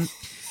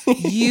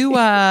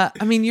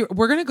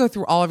going to go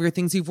through all of your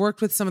things. You've worked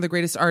with some of the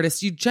greatest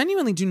artists. You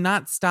genuinely do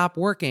not stop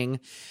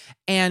working,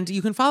 and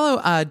you can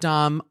follow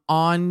Dom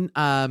on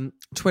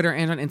Twitter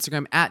and on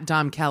Instagram at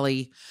Dom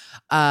Kelly.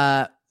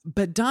 But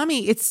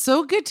Dommy, it's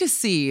so good to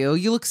see you.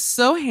 You look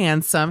so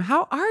handsome.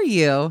 How are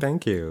you?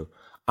 Thank you.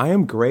 I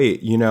am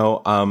great. You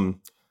know,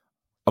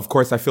 of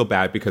course, I feel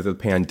bad because of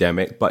the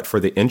pandemic, but for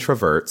the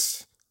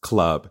Introverts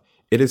Club,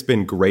 it has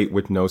been great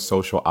with no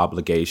social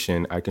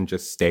obligation. I can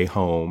just stay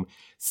home,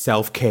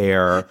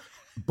 self-care,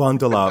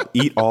 bundle up,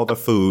 eat all the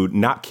food,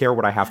 not care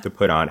what I have to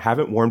put on.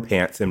 Haven't worn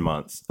pants in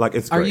months. Like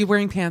it's great. Are you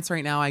wearing pants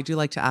right now? I do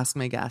like to ask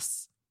my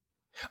guests.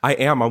 I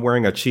am. I'm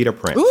wearing a cheetah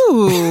print.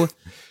 Ooh.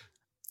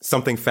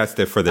 Something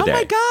festive for the day. Oh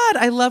my God.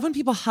 I love when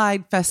people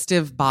hide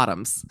festive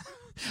bottoms.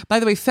 By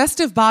the way,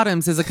 Festive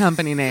Bottoms is a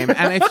company name.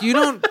 And if you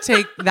don't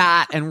take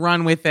that and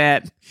run with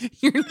it,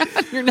 you're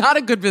not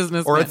a good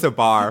businessman. Or it's a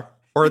bar.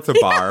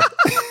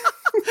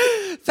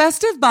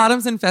 Festive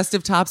Bottoms and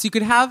Festive Tops. You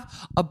could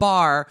have a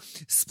bar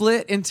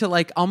split into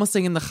like almost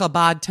like in the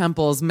Chabad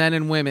temples, men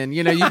and women.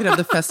 You know, you could have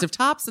the Festive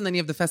Tops and then you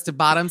have the Festive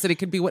Bottoms, and it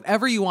could be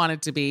whatever you want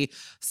it to be.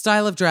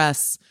 Style of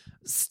dress,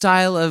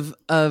 style of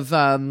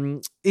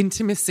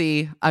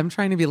intimacy. I'm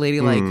trying to be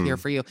ladylike here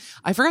for you.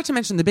 I forgot to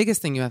mention the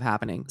biggest thing you have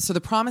happening. So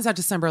the prom is out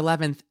December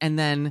 11th, and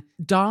then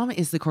Dom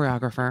is the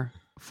choreographer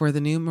for the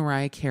new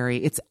Mariah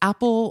Carey. It's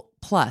Apple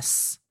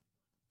Plus.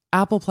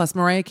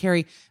 Mariah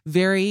Carey,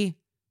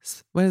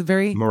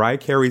 Mariah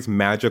Carey's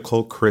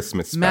Magical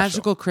Christmas Special.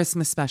 Magical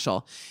Christmas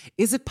Special.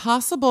 Is it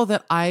possible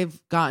that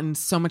I've gotten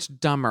so much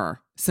dumber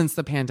since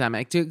the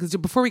pandemic?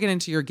 Before we get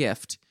into your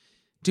gift,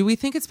 do we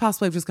think it's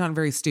possible I've just gotten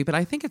very stupid?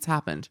 I think it's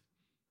happened.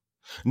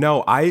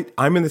 No,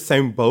 I'm in the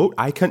same boat.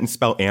 I couldn't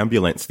spell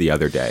ambulance the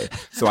other day.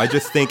 So I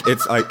just think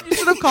it's like... You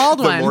should have called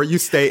the one. The more you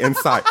stay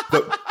inside...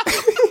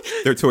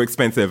 They're too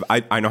expensive.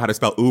 I know how to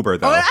spell Uber,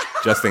 though,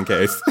 just in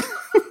case.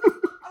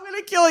 I'm going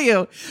to kill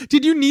you.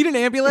 Did you need an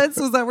ambulance?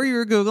 Was that where you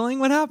were Googling?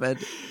 What happened?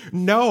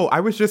 No, I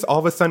was just all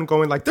of a sudden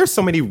going like, there's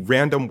so many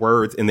random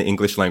words in the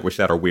English language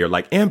that are weird,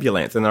 like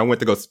ambulance. And then I went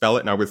to go spell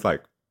it, and I was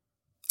like...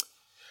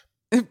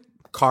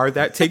 car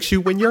that takes you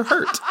when you're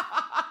hurt.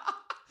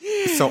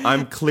 So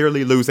I'm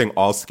clearly losing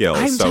all skills.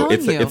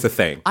 It's a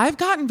thing. I've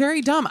gotten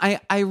very dumb.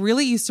 I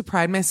really used to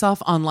pride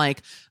myself on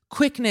like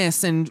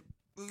quickness and,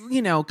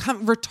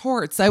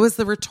 retorts. I was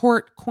the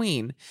retort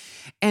queen.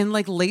 And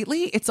like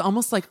lately, it's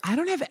almost like I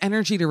don't have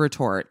energy to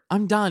retort.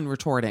 I'm done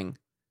retorting.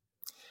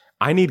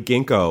 I need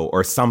ginkgo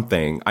or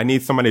something. I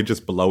need somebody to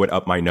just blow it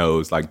up my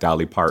nose like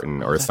Dolly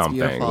Parton or something.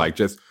 Beautiful. Like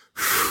just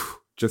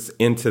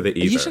into the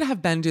ether. You should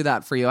have Ben do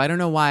that for you. I don't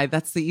know why.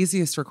 That's the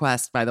easiest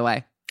request, by the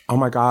way. Oh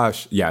my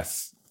gosh.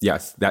 Yes,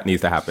 that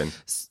needs to happen.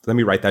 Let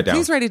me write that down.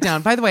 Please write it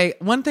down. By the way,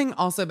 one thing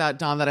also about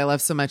Dom that I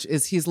love so much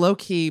is he's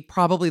low-key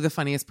probably the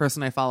funniest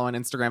person I follow on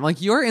Instagram. Like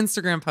your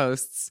Instagram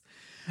posts,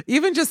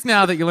 even just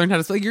now that you learned how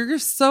to spell, you're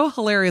so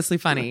hilariously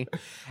funny.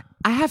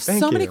 I have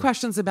so many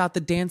questions about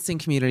the dancing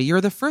community. You're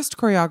the first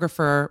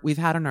choreographer we've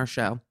had on our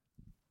show.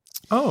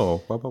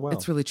 Oh, well.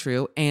 It's really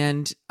true.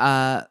 And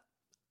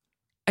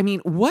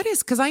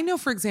because I know,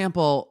 for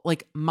example,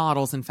 like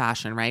models in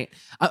fashion, right?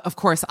 Of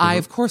course,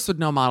 I would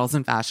know models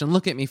in fashion.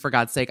 Look at me, for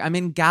God's sake. I'm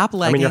in Gap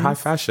leggings. You're high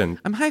fashion.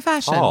 I'm high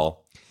fashion.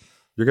 Tall.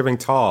 You're giving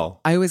tall.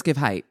 I always give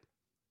height,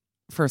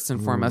 first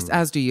and foremost,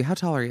 as do you. How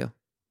tall are you?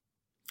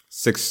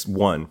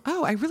 6'1".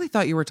 Oh, I really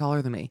thought you were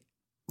taller than me.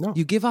 No.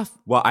 You give off...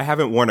 Well, I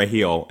haven't worn a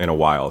heel in a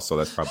while, so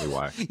that's probably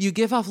why. You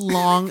give off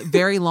long,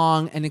 very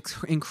long, and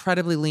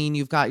incredibly lean.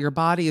 Your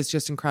body is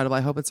just incredible.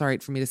 I hope it's all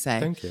right for me to say.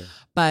 Thank you.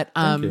 But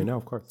Thank you. No,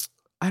 of course.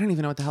 I don't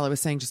even know what the hell I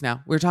was saying just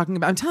now. We were talking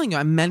about... I'm telling you,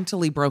 I'm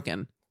mentally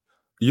broken.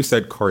 You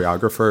said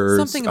choreographers.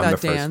 Something about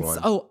dance.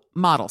 Oh,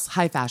 models,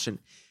 high fashion.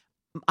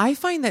 I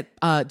find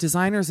that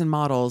designers and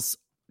models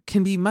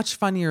can be much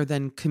funnier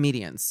than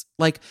comedians.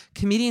 Like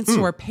comedians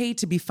who are paid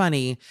to be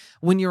funny,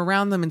 when you're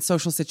around them in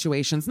social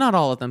situations, not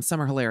all of them,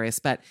 some are hilarious,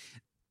 but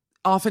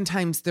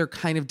oftentimes they're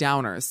kind of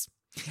downers.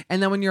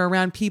 And then when you're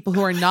around people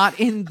who are not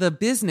in the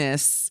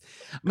business,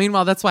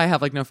 meanwhile, that's why I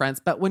have like no friends,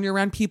 but when you're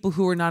around people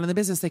who are not in the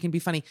business, they can be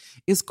funny.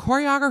 Is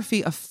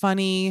choreography a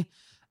funny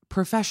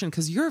profession?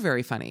 Because you're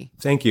very funny.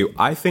 Thank you.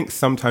 I think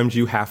sometimes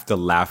you have to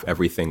laugh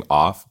everything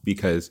off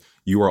because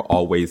you are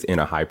always in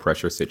a high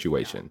pressure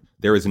situation.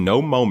 There is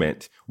no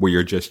moment where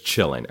you're just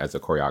chilling as a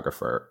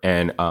choreographer.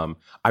 And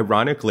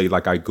ironically,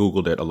 like I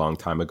Googled it a long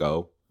time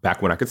ago,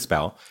 back when I could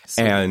spell,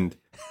 and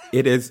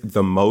it is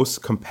the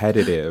most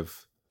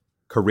competitive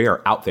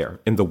career out there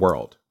in the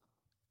world,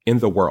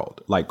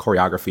 like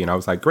choreography. And I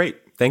was like, great.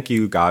 Thank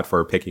you, God,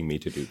 for picking me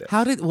to do this.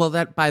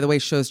 That, by the way,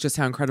 shows just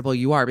how incredible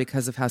you are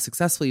because of how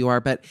successful you are.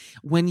 But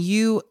when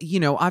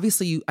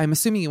obviously I'm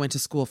assuming you went to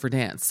school for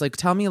dance. Like,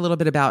 tell me a little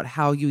bit about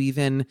how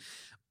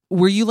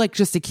were you like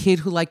just a kid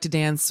who liked to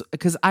dance?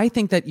 Because I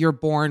think that you're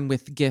born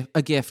with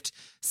a gift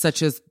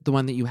such as the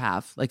one that you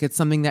have. Like, it's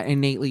something that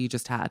innately you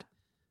just had.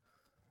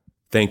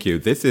 Thank you.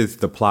 This is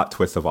the plot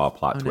twist of all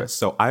plot twists.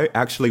 So I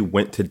actually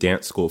went to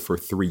dance school for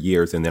 3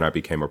 years and then I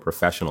became a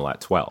professional at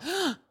 12.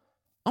 Oh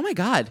my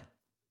God.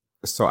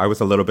 So I was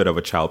a little bit of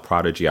a child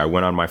prodigy. I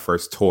went on my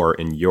first tour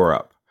in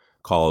Europe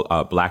called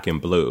Black and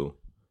Blue.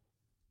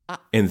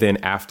 And then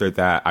after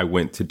that, I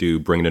went to do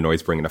Bring the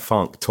Noise, Bring the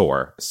Funk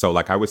tour. So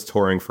like I was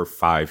touring for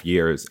 5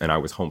 years and I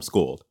was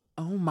homeschooled.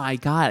 Oh my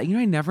God.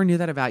 I never knew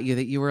that about you,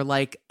 that you were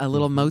like a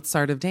little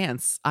Mozart of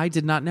dance. I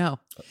did not know.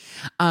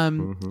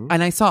 And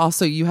I saw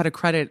also you had a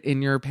credit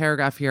in your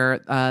paragraph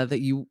here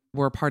that you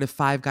were part of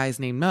Five Guys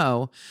Named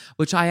Mo,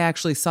 which I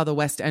actually saw the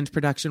West End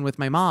production with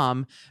my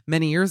mom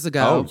many years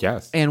ago. Oh,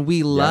 yes. And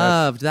we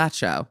loved that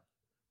show.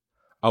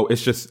 Oh,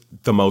 it's just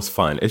the most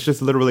fun. It's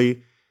just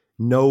literally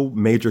no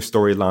major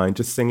storyline,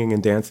 just singing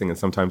and dancing. And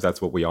sometimes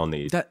that's what we all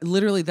need.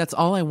 That's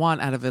all I want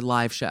out of a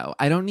live show.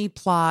 I don't need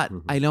plot.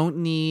 I don't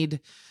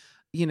need...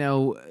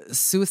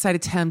 suicide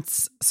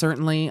attempts,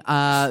 certainly.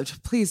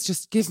 Please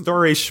just give...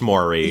 Story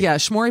schmory. Yeah,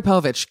 Schmory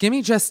Povich. Give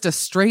me just a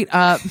straight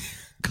up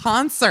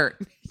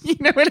concert. You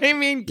know what I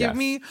mean? Give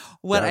me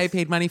what I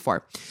paid money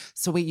for.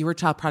 So wait, you were a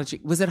child prodigy.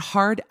 Was it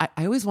hard? I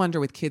always wonder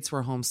with kids who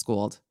are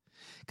homeschooled,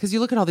 because you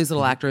look at all these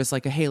little actors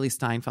like a Haley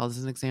Steinfeld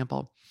as an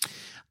example.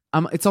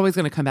 It's always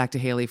going to come back to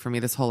Haley for me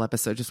this whole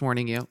episode, just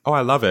warning you. Oh,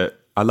 I love it.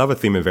 I love a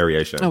theme and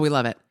variation. Oh, we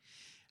love it.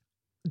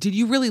 Did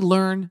you really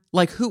learn?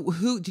 Like,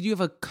 who did you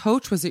have a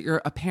coach? Was it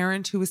a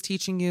parent who was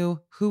teaching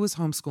you? Who was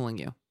homeschooling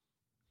you?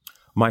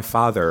 My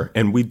father.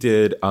 And we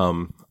did,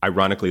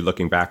 ironically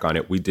looking back on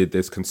it, we did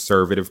this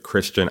conservative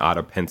Christian out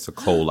of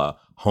Pensacola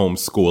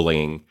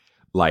homeschooling,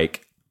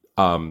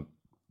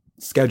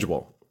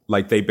 schedule.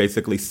 Like they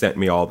basically sent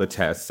me all the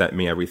tests, sent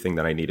me everything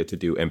that I needed to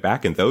do. And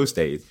back in those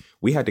days,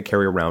 we had to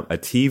carry around a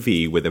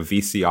TV with a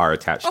VCR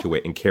attached to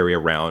it and carry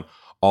around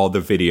all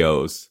the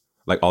videos.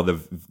 Like all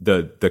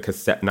the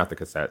cassette, not the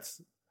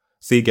cassettes.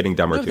 See, getting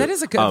dumber too. That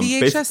is a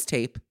VHS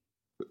tape.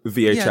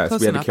 VHS. Yeah,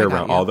 we had to carry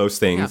around all those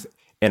things. Yeah.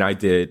 And I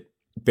did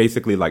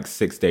basically like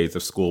 6 days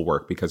of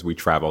schoolwork because we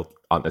traveled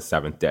on the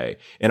 7th day.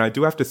 And I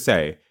do have to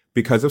say,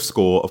 because of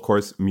school, of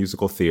course,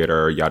 musical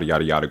theater, yada,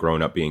 yada, yada,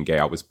 growing up being gay,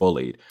 I was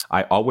bullied.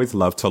 I always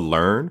loved to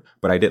learn,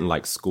 but I didn't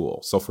like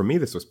school. So for me,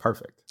 this was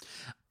perfect.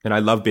 And I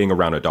love being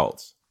around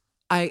adults.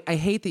 I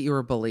hate that you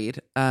were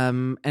bullied.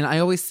 And I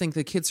always think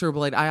the kids who are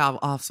bullied, I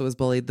also was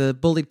bullied. The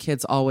bullied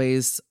kids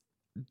always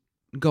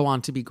go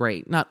on to be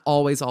great. Not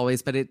always,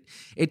 but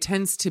it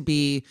tends to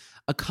be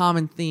a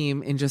common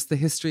theme in just the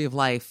history of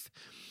life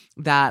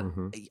that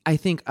I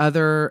think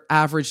other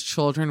average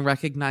children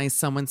recognize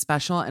someone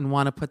special and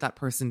want to put that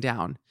person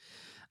down.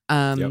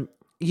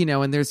 You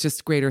know, and there's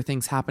just greater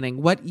things happening.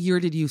 What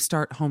year did you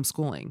start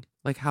homeschooling?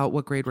 Like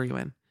what grade were you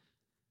in?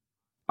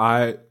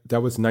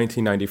 That was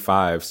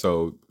 1995,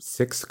 so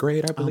 6th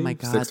grade, I believe. Oh my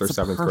God, 6th or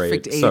 7th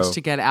grade. Perfect age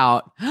to get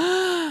out.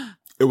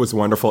 It was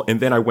wonderful. And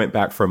then I went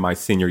back for my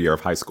senior year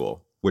of high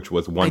school, which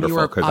was wonderful.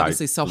 And you were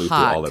obviously so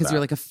hot because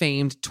you're like a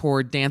famed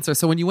tour dancer.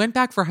 So when you went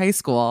back for high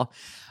school,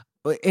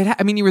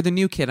 you were the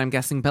new kid, I'm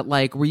guessing, but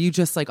like, were you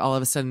just like all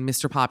of a sudden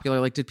Mr. Popular?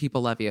 Like, did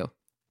people love you?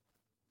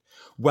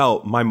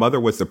 Well, my mother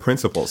was the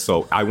principal,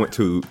 so I went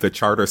to the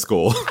charter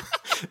school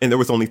and there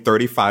was only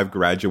 35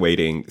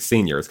 graduating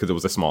seniors because it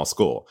was a small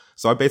school.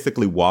 So I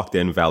basically walked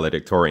in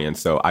valedictorian.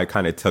 So I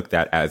kind of took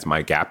that as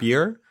my gap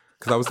year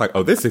because I was like,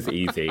 oh, this is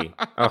easy.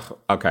 Oh,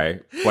 okay,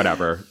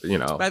 whatever, you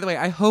know. By the way,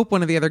 I hope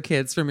one of the other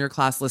kids from your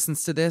class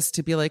listens to this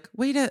to be like,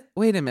 wait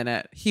a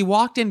minute. He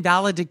walked in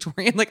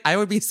valedictorian. Like, I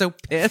would be so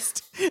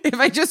pissed if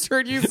I just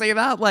heard you say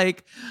that.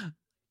 Like,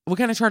 what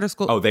kind of charter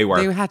school? Oh, they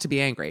were. They had to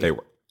be angry. They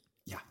were.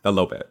 Yeah, a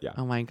little bit, yeah.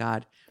 Oh, my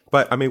God.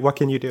 But, I mean, what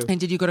can you do? And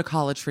did you go to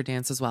college for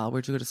dance as well?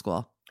 Where'd you go to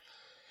school?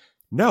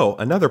 No,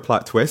 another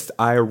plot twist.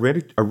 I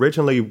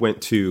originally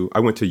went to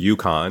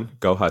UConn,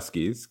 go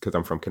Huskies, because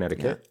I'm from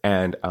Connecticut. Yeah.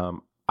 And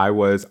I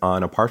was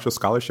on a partial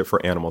scholarship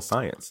for animal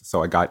science.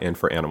 So I got in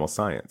for animal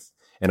science.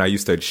 And I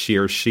used to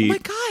shear sheep. Oh,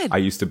 my God. I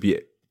used to be...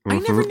 I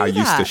never knew that. I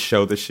used to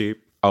show the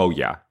sheep. Oh,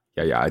 yeah.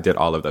 Yeah. I did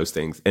all of those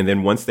things. And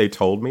then once they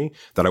told me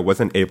that I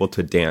wasn't able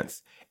to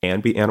dance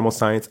and be animal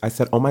science, I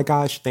said, oh my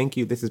gosh, thank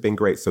you. This has been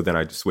great. So then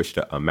I just switched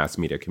to mass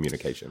media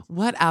communications.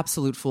 What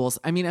absolute fools.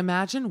 I mean,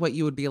 imagine what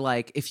you would be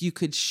like if you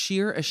could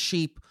shear a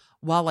sheep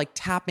while like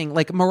tapping.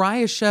 Like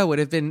Mariah's show would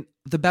have been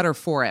the better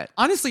for it.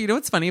 Honestly, you know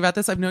what's funny about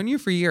this? I've known you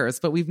for years,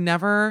 but we've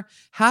never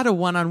had a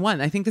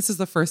one-on-one. I think this is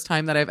the first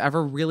time that I've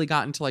ever really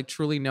gotten to like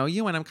truly know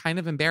you. And I'm kind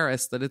of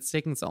embarrassed that it's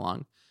taking so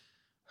long.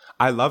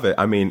 I love it.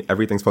 I mean,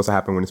 everything's supposed to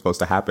happen when it's supposed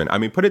to happen. I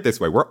mean, put it this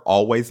way. We're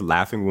always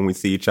laughing when we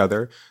see each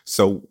other.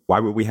 So why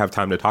would we have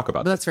time to talk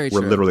about that? That's very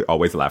true. We're literally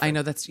always laughing.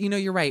 I know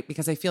you're right.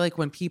 Because I feel like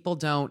when people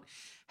don't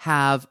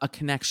have a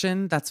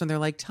connection, that's when they're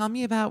like, tell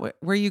me about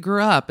where you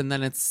grew up. And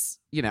then it's,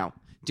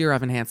 Dear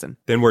Evan Hansen.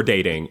 Then we're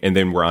dating and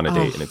then we're on a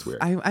date and it's weird.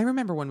 I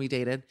remember when we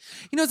dated.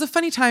 It's a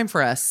funny time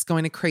for us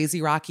going to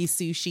Crazy Rocky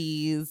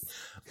Sushis.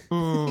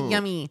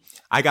 Yummy.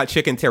 I got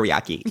chicken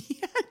teriyaki.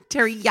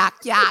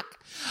 Teriyaki.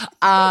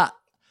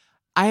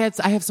 I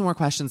have some more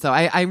questions though.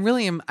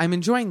 I'm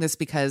enjoying this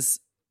because,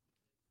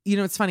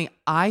 it's funny.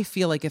 I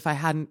feel like if I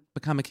hadn't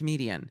become a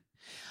comedian,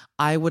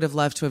 I would have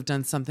loved to have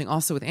done something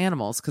also with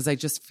animals because I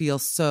just feel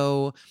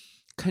so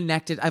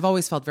connected. I've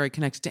always felt very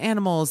connected to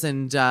animals.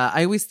 And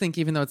I always think,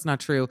 even though it's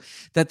not true,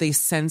 that they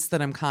sense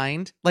that I'm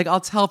kind. Like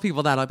I'll tell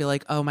people that. I'll be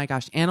like, oh my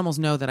gosh, animals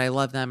know that I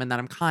love them and that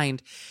I'm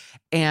kind.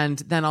 And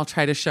then I'll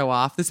try to show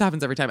off. This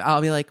happens every time.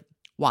 I'll be like,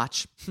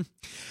 watch.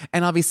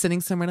 And I'll be sitting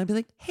somewhere and I'll be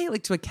like, hey,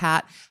 like to a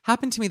cat.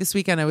 Happened to me this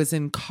weekend. I was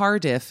in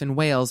Cardiff in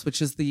Wales,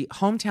 which is the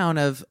hometown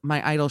of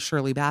my idol,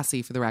 Shirley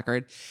Bassey, for the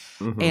record.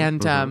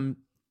 And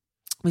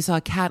we saw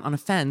a cat on a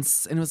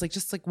fence and it was like,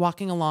 just like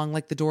walking along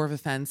like the door of a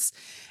fence.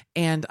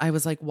 And I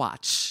was like,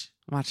 watch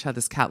how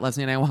this cat loves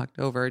me. And I walked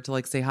over to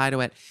like say hi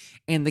to it.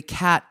 And the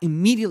cat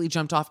immediately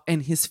jumped off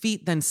and his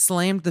feet then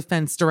slammed the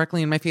fence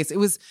directly in my face. It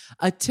was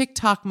a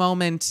TikTok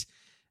moment,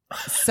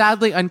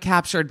 sadly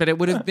uncaptured, but it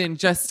would have been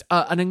just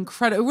an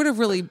incredible, it would have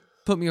really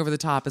put me over the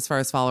top as far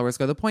as followers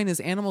go. The point is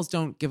animals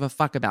don't give a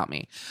fuck about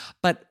me,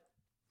 but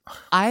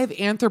I've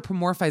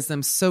anthropomorphized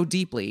them so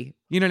deeply,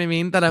 you know what I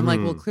mean? That I'm like,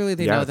 well, clearly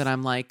they know that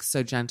I'm like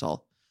so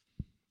gentle.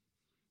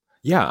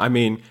 Yeah. I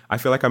mean, I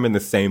feel like I'm in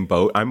the same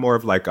boat. I'm more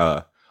of like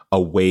a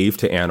wave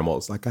to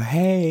animals, like a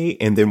hey.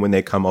 And then when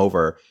they come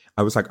over,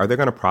 I was like, are they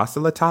going to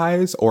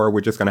proselytize or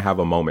we're just going to have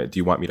a moment? Do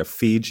you want me to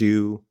feed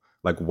you?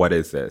 Like, what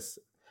is this?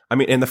 I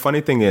mean, and the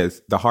funny thing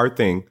is, the hard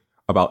thing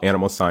about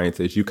animal science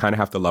is you kind of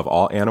have to love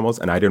all animals.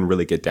 And I didn't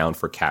really get down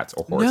for cats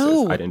or horses.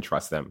 No. I didn't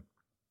trust them.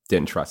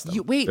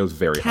 Wait, it was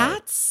very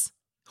cats?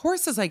 Hard.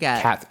 Horses, I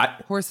get. Cats.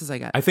 Horses, I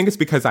get. I think it's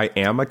because I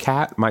am a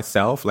cat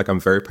myself. Like, I'm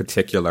very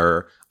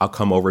particular. I'll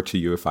come over to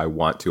you if I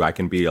want to. I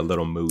can be a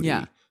little moody.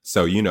 Yeah.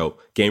 So,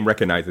 game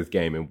recognizes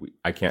game, and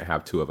I can't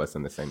have two of us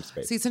in the same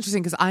space. See, it's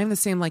interesting because I'm the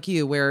same like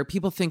you, where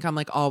people think I'm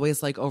like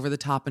always like over the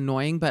top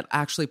annoying, but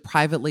actually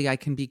privately I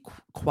can be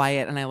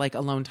quiet and I like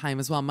alone time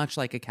as well, much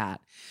like a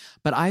cat.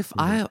 But I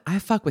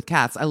fuck with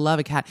cats. I love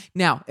a cat.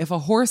 Now, if a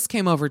horse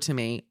came over to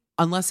me,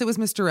 unless it was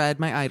Mr. Ed,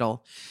 my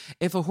idol,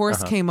 if a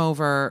horse came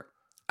over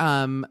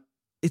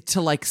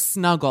to like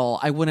snuggle,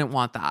 I wouldn't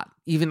want that.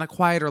 Even like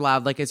quiet or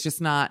loud, like it's just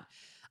not,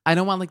 I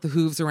don't want like the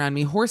hooves around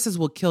me. Horses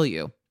will kill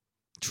you.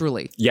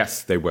 Truly.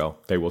 Yes, they will.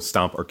 They will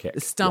stomp or kick.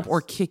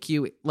 Or kick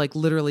you, like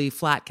literally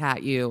flat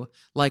cat you,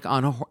 like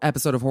on an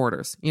episode of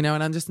Hoarders, and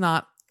I'm just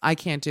not, I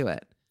can't do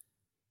it.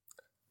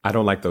 I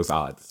don't like those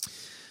odds.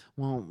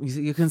 Well,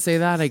 you can say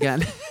that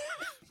again.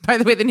 By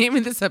the way, the name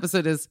of this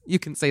episode is You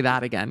Can Say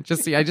That Again.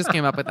 I just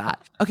came up with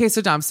that. Okay,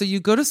 so Dom, so you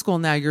go to school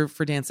now, you're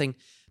for dancing.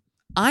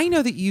 I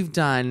know that you've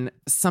done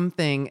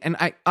something, and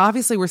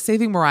obviously we're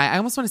saving Mariah. I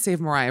almost want to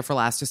save Mariah for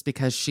last just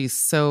because she's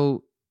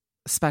so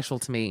special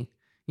to me,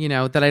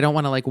 that I don't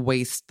want to like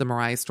waste the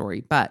Mariah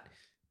story. But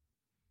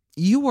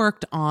you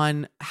worked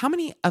on, how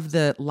many of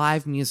the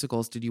live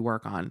musicals did you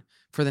work on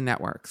for the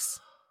networks?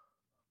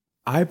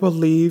 I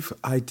believe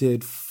I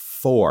did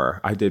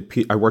 4.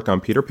 I worked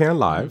on Peter Pan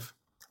Live.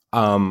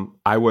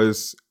 I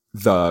was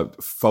the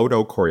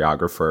photo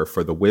choreographer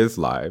for The Wiz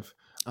Live.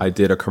 I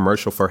did a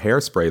commercial for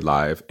Hairspray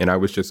Live, and I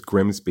was just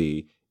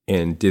Grimsby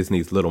in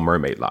Disney's Little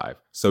Mermaid Live.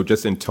 So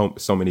just in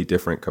so many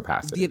different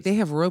capacities. They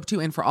have roped you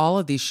in for all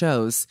of these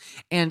shows.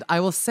 And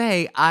I will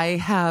say I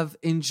have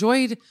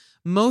enjoyed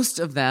most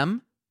of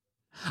them.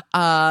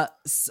 I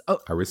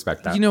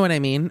respect that. You know what I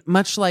mean?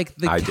 Much like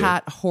the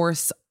cat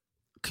horse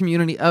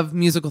community of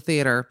musical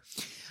theater.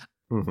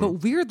 Mm-hmm.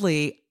 But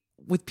weirdly,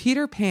 with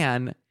Peter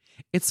Pan,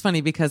 it's funny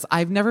because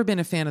I've never been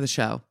a fan of the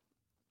show.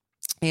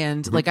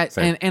 And like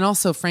and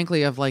also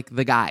frankly of like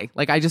the guy.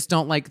 Like I just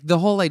don't like the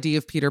whole idea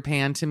of Peter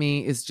Pan. To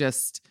me is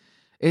just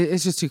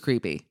it's just too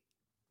creepy.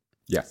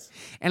 Yes.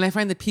 And I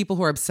find that people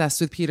who are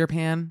obsessed with Peter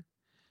Pan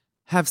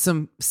have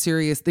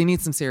they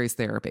need some serious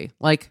therapy.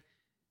 Like,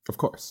 of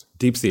course,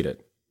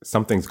 deep-seated.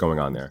 Something's going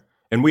on there.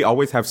 And we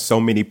always have so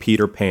many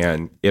Peter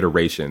Pan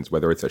iterations,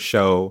 whether it's a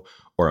show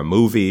or a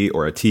movie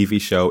or a TV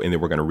show, and then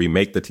we're going to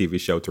remake the TV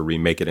show to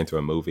remake it into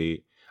a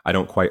movie. I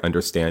don't quite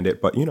understand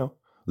it, but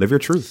live your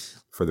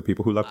truth for the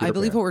people who love Peter Pan. I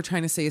believe what we're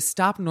trying to say is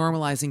stop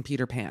normalizing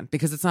Peter Pan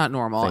because it's not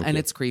normal and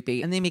it's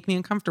creepy and they make me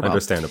uncomfortable.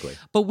 Understandably.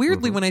 But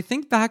weirdly, when I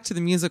think back to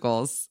the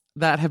musicals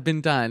that have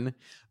been done,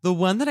 the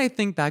one that I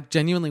think back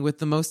genuinely with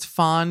the most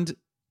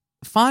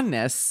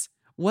fondness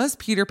was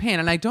Peter Pan.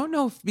 And I don't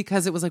know if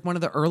because it was like one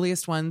of the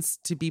earliest ones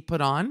to be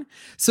put on.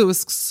 So it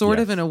was sort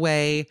of in a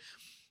way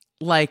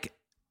like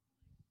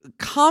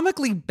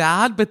comically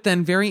bad, but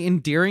then very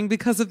endearing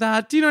because of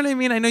that. Do you know what I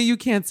mean? I know you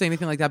can't say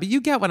anything like that, but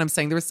you get what I'm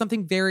saying. There was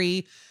something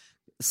very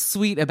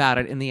sweet about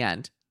it in the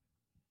end.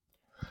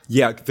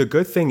 Yeah, the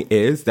good thing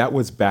is that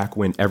was back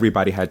when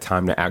everybody had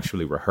time to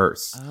actually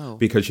rehearse. Oh.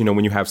 Because,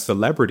 when you have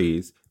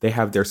celebrities, they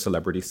have their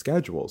celebrity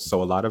schedules.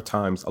 So a lot of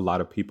times, a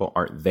lot of people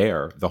aren't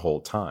there the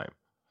whole time.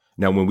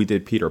 Now, when we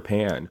did Peter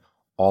Pan,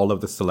 all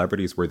of the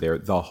celebrities were there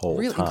the whole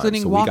time.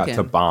 Including so Walken, we got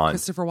to bond.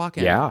 Christopher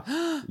Walken. Yeah.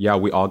 Yeah,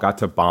 we all got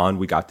to bond.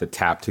 We got to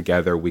tap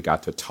together. We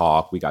got to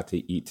talk. We got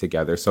to eat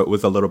together. So it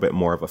was a little bit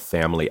more of a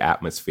family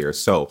atmosphere.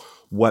 So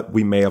what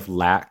we may have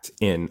lacked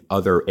in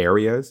other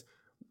areas,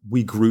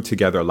 we grew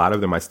together. A lot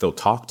of them I still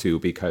talk to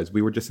because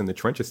we were just in the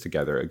trenches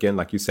together. Again,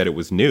 like you said, it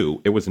was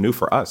new. It was new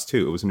for us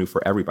too. It was new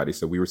for everybody.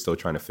 So we were still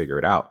trying to figure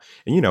it out.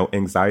 And,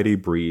 anxiety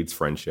breeds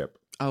friendship.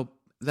 Oh,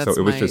 so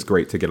it was just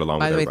great to get along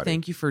with everybody. By the way,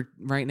 thank you for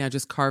right now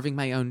just carving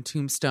my own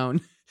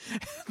tombstone.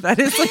 That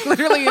is like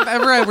literally if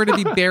ever I were to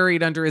be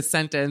buried under a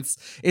sentence,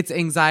 it's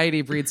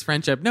anxiety breeds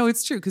friendship. No,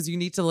 it's true because you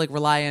need to like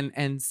rely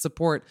and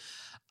support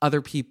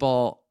other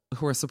people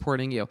who are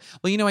supporting you.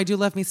 Well, I do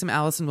love me some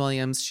Allison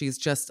Williams. She's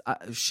just,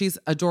 she's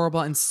adorable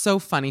and so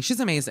funny. She's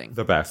amazing.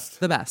 The best.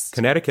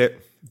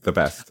 Connecticut, the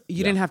best.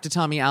 You didn't have to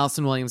tell me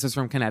Allison Williams is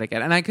from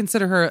Connecticut. And I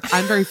consider her,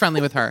 I'm very friendly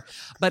with her.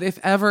 But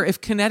if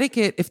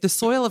the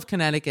soil of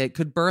Connecticut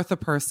could birth a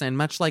person,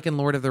 much like in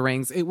Lord of the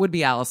Rings, it would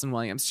be Allison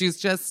Williams. She's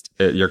just,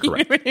 you're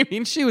correct. You know what I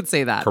mean? She would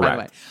say that,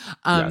 correct.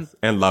 by the way. Yes.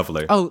 And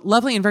lovely. Oh,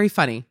 lovely and very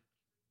funny.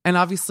 And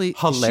obviously,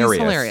 hilarious.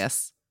 She's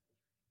hilarious.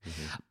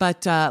 Mm-hmm.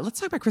 But let's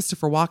talk about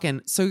Christopher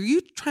Walken. So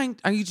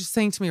are you just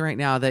saying to me right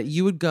now that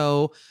you would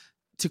go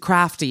to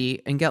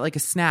Crafty and get like a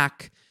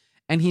snack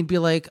and he'd be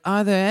like,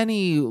 are there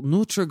any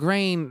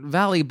Nutri-Grain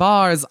Valley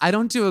bars? I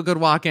don't do a good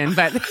Walken,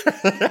 but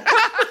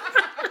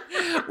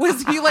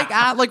was he like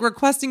at like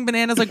requesting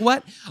bananas? Like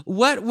what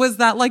was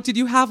that like? Did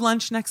you have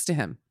lunch next to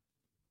him?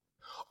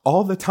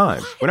 All the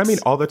time. What? When I mean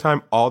all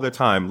the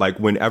time, like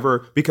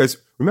whenever, because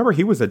remember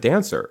he was a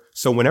dancer.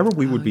 So whenever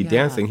we would be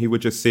dancing, he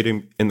would just sit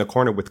in the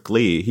corner with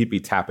glee. He'd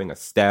be tapping a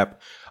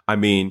step. I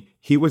mean,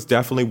 he was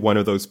definitely one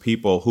of those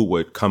people who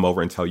would come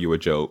over and tell you a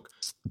joke,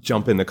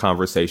 jump in the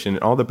conversation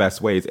in all the best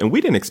ways. And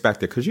we didn't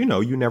expect it because, you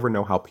never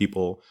know how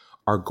people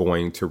are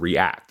going to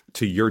react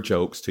to your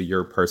jokes, to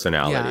your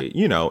personality,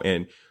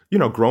 and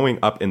growing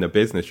up in the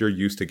business, you're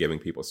used to giving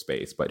people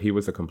space, but he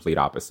was a complete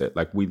opposite.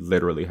 Like we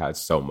literally had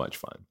so much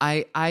fun.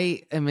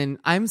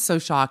 I'm so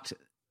shocked.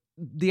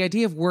 The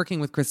idea of working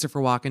with Christopher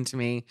Walken to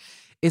me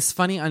is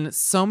funny on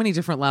so many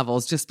different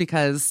levels, just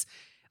because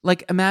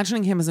like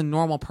imagining him as a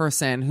normal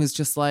person who's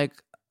just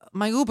like,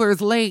 my Uber is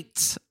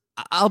late.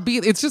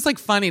 It's just like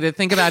funny to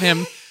think about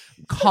him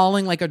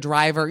calling like a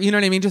driver. You know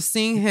what I mean? Just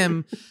seeing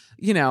him,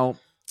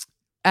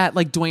 at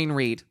like Duane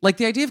Reade. Like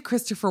the idea of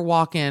Christopher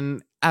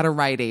Walken at a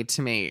Rite Aid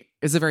to me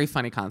is a very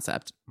funny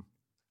concept.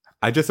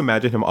 I just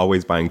imagine him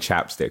always buying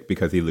chapstick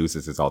because he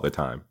loses his all the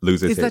time.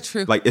 Is that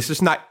true? Like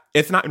it's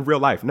not in real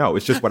life. No,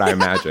 it's just what I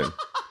imagine.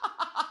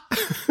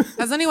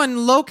 Has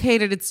anyone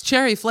located it's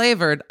cherry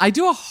flavored? I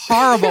do a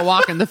horrible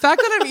walk-in. The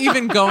fact that I'm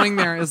even going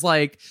there is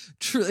like,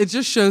 it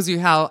just shows you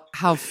how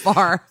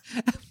far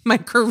my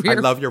career.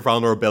 I love your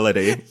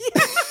vulnerability.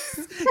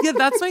 Yes. Yeah,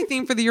 that's my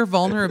theme for your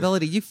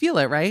vulnerability. You feel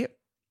it, right?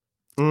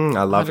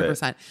 I love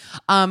 100%.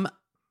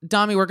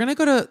 Dami, we're going to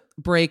go to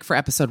break for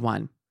episode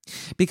 1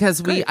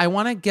 because I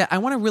want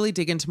to really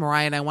dig into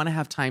Mariah and I want to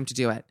have time to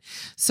do it.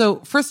 So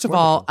first of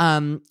all,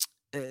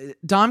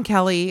 Dom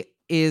Kelly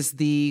is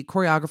the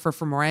choreographer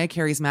for Mariah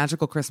Carey's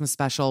Magical Christmas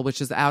Special, which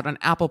is out on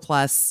Apple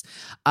Plus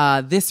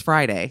this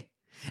Friday.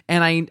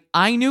 And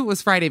I knew it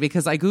was Friday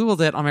because I Googled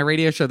it on my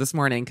radio show this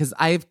morning because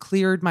I've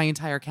cleared my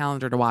entire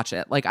calendar to watch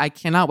it. Like, I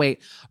cannot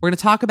wait. We're going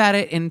to talk about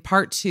it in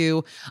part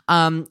 2.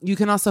 You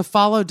can also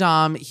follow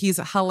Dom. He's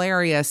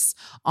hilarious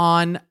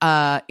on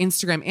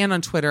Instagram and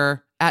on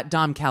Twitter at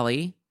Dom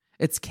Kelly.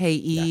 It's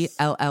Kelley.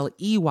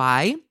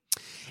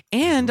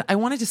 And I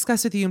want to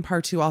discuss with you in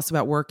part 2 also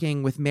about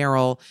working with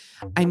Meryl.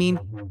 I mean,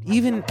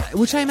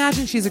 which I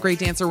imagine she's a great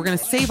dancer. We're going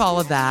to save all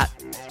of that.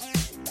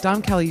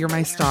 Dom Kelly, you're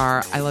my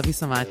star. I love you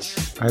so much.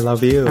 I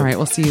love you. All right,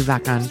 we'll see you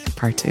back on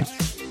part 2.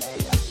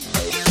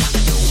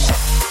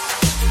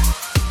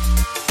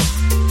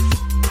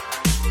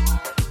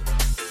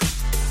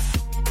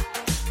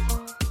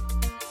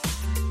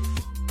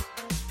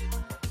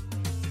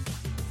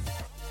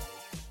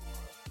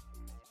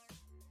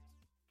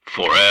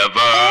 Forever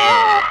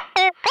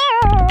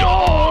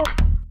Dog.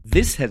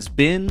 This has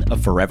been a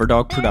Forever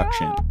Dog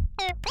production.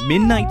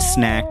 Midnight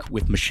Snack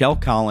with Michelle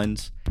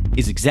Collins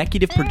is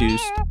executive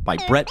produced by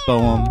Brett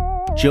Boehm,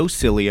 Joe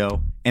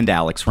Cilio, and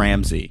Alex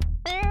Ramsey.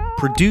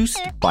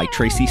 Produced by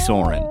Tracy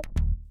Soren.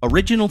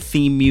 Original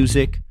theme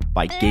music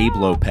by Gabe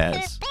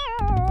Lopez.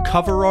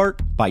 Cover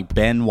art by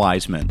Ben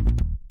Wiseman.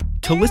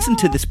 To listen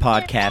to this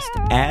podcast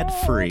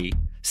ad-free,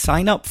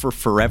 sign up for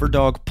Forever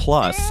Dog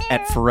Plus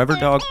at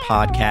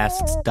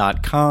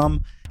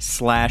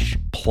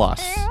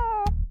foreverdogpodcasts.com/plus.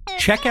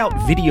 Check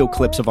out video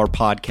clips of our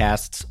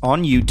podcasts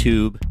on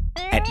YouTube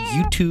at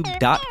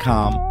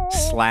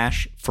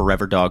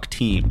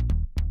youtube.com/foreverdogteam.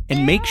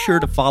 And make sure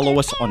to follow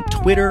us on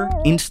Twitter,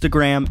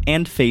 Instagram,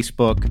 and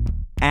Facebook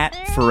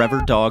at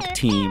Forever Dog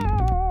Team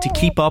to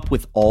keep up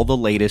with all the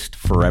latest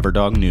Forever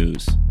Dog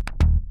news.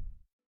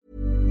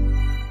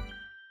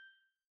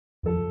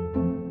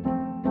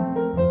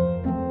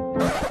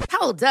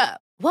 Hold up.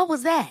 What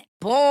was that?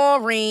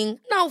 Boring.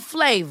 No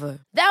flavor.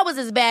 That was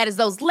as bad as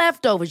those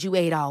leftovers you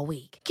ate all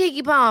week.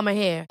 Keke Palmer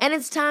here. And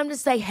it's time to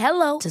say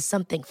hello to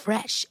something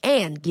fresh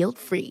and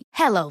guilt-free.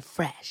 Hello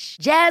Fresh.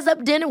 Jazz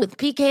up dinner with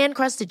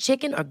pecan-crusted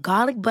chicken or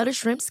garlic butter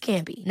shrimp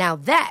scampi. Now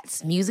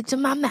that's music to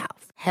my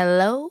mouth.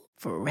 Hello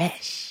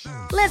Fresh.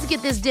 Let's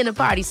get this dinner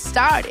party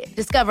started.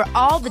 Discover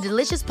all the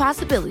delicious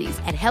possibilities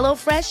at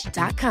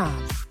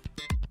HelloFresh.com.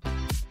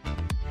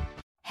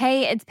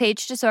 Hey, it's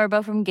Paige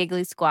DeSorbo from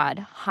Giggly Squad.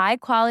 High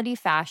quality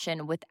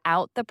fashion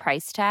without the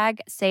price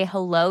tag. Say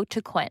hello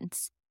to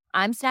Quince.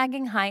 I'm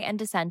snagging high-end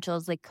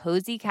essentials like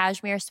cozy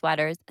cashmere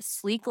sweaters,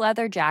 sleek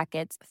leather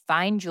jackets,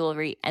 fine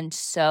jewelry, and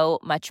so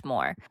much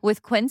more.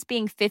 With Quince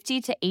being 50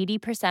 to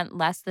 80%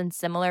 less than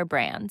similar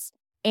brands.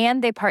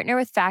 And they partner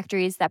with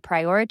factories that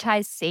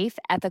prioritize safe,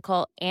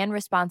 ethical, and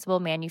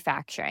responsible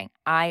manufacturing.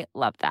 I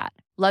love that.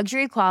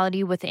 Luxury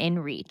quality within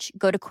reach.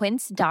 Go to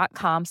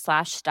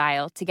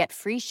quince.com/style to get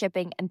free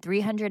shipping and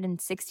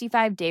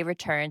 365-day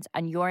returns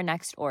on your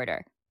next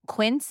order.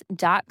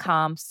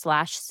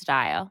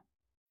 Quince.com/style.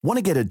 Want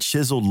to get a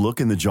chiseled look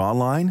in the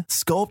jawline?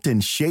 Sculpt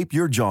and shape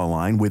your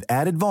jawline with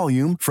added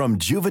volume from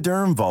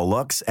Juvederm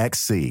Volux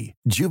XC.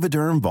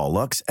 Juvederm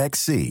Volux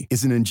XC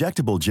is an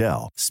injectable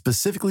gel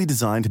specifically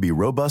designed to be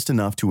robust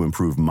enough to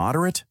improve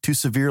moderate to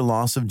severe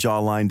loss of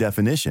jawline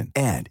definition.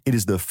 And it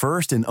is the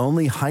first and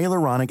only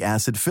hyaluronic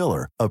acid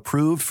filler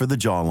approved for the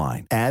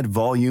jawline. Add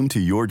volume to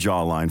your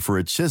jawline for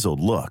a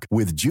chiseled look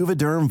with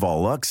Juvederm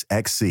Volux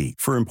XC.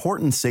 For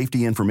important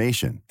safety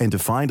information and to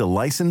find a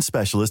licensed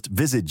specialist,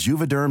 visit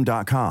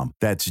Juvederm.com.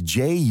 That's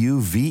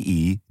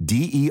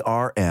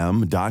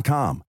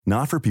Juvederm.com.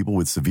 Not for people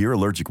with severe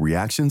allergic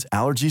reactions,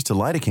 allergies to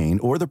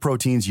lidocaine, or the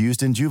proteins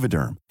used in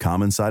Juvederm.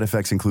 Common side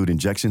effects include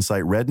injection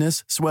site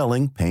redness,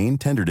 swelling, pain,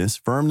 tenderness,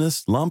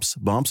 firmness, lumps,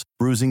 bumps,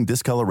 bruising,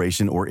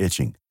 discoloration, or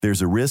itching.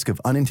 There's a risk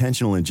of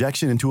unintentional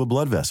injection into a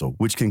blood vessel,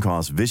 which can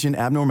cause vision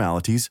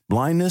abnormalities,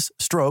 blindness,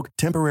 stroke,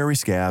 temporary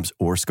scabs,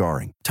 or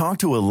scarring. Talk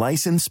to a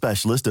licensed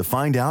specialist to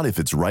find out if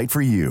it's right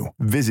for you.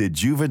 Visit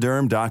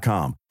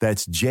Juvederm.com.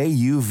 That's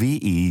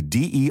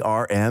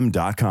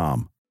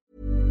Juvederm.com.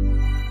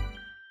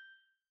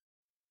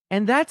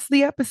 And that's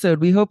the episode.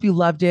 We hope you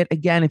loved it.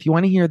 Again, if you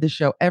want to hear the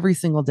show every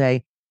single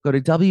day, go to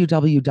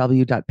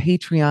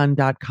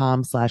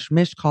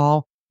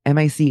www.patreon.com/mishcall,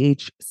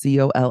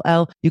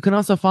 MICHCOLL. You can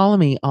also follow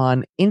me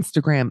on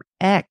Instagram,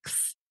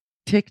 X,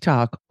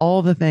 TikTok,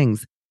 all the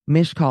things.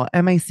 Mishcall,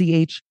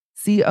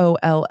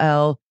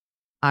 MICHCOLL.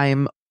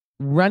 I'm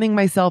running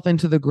myself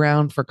into the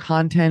ground for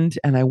content,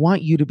 and I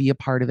want you to be a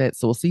part of it.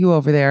 So we'll see you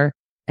over there.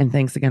 And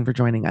thanks again for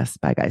joining us.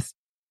 Bye, guys.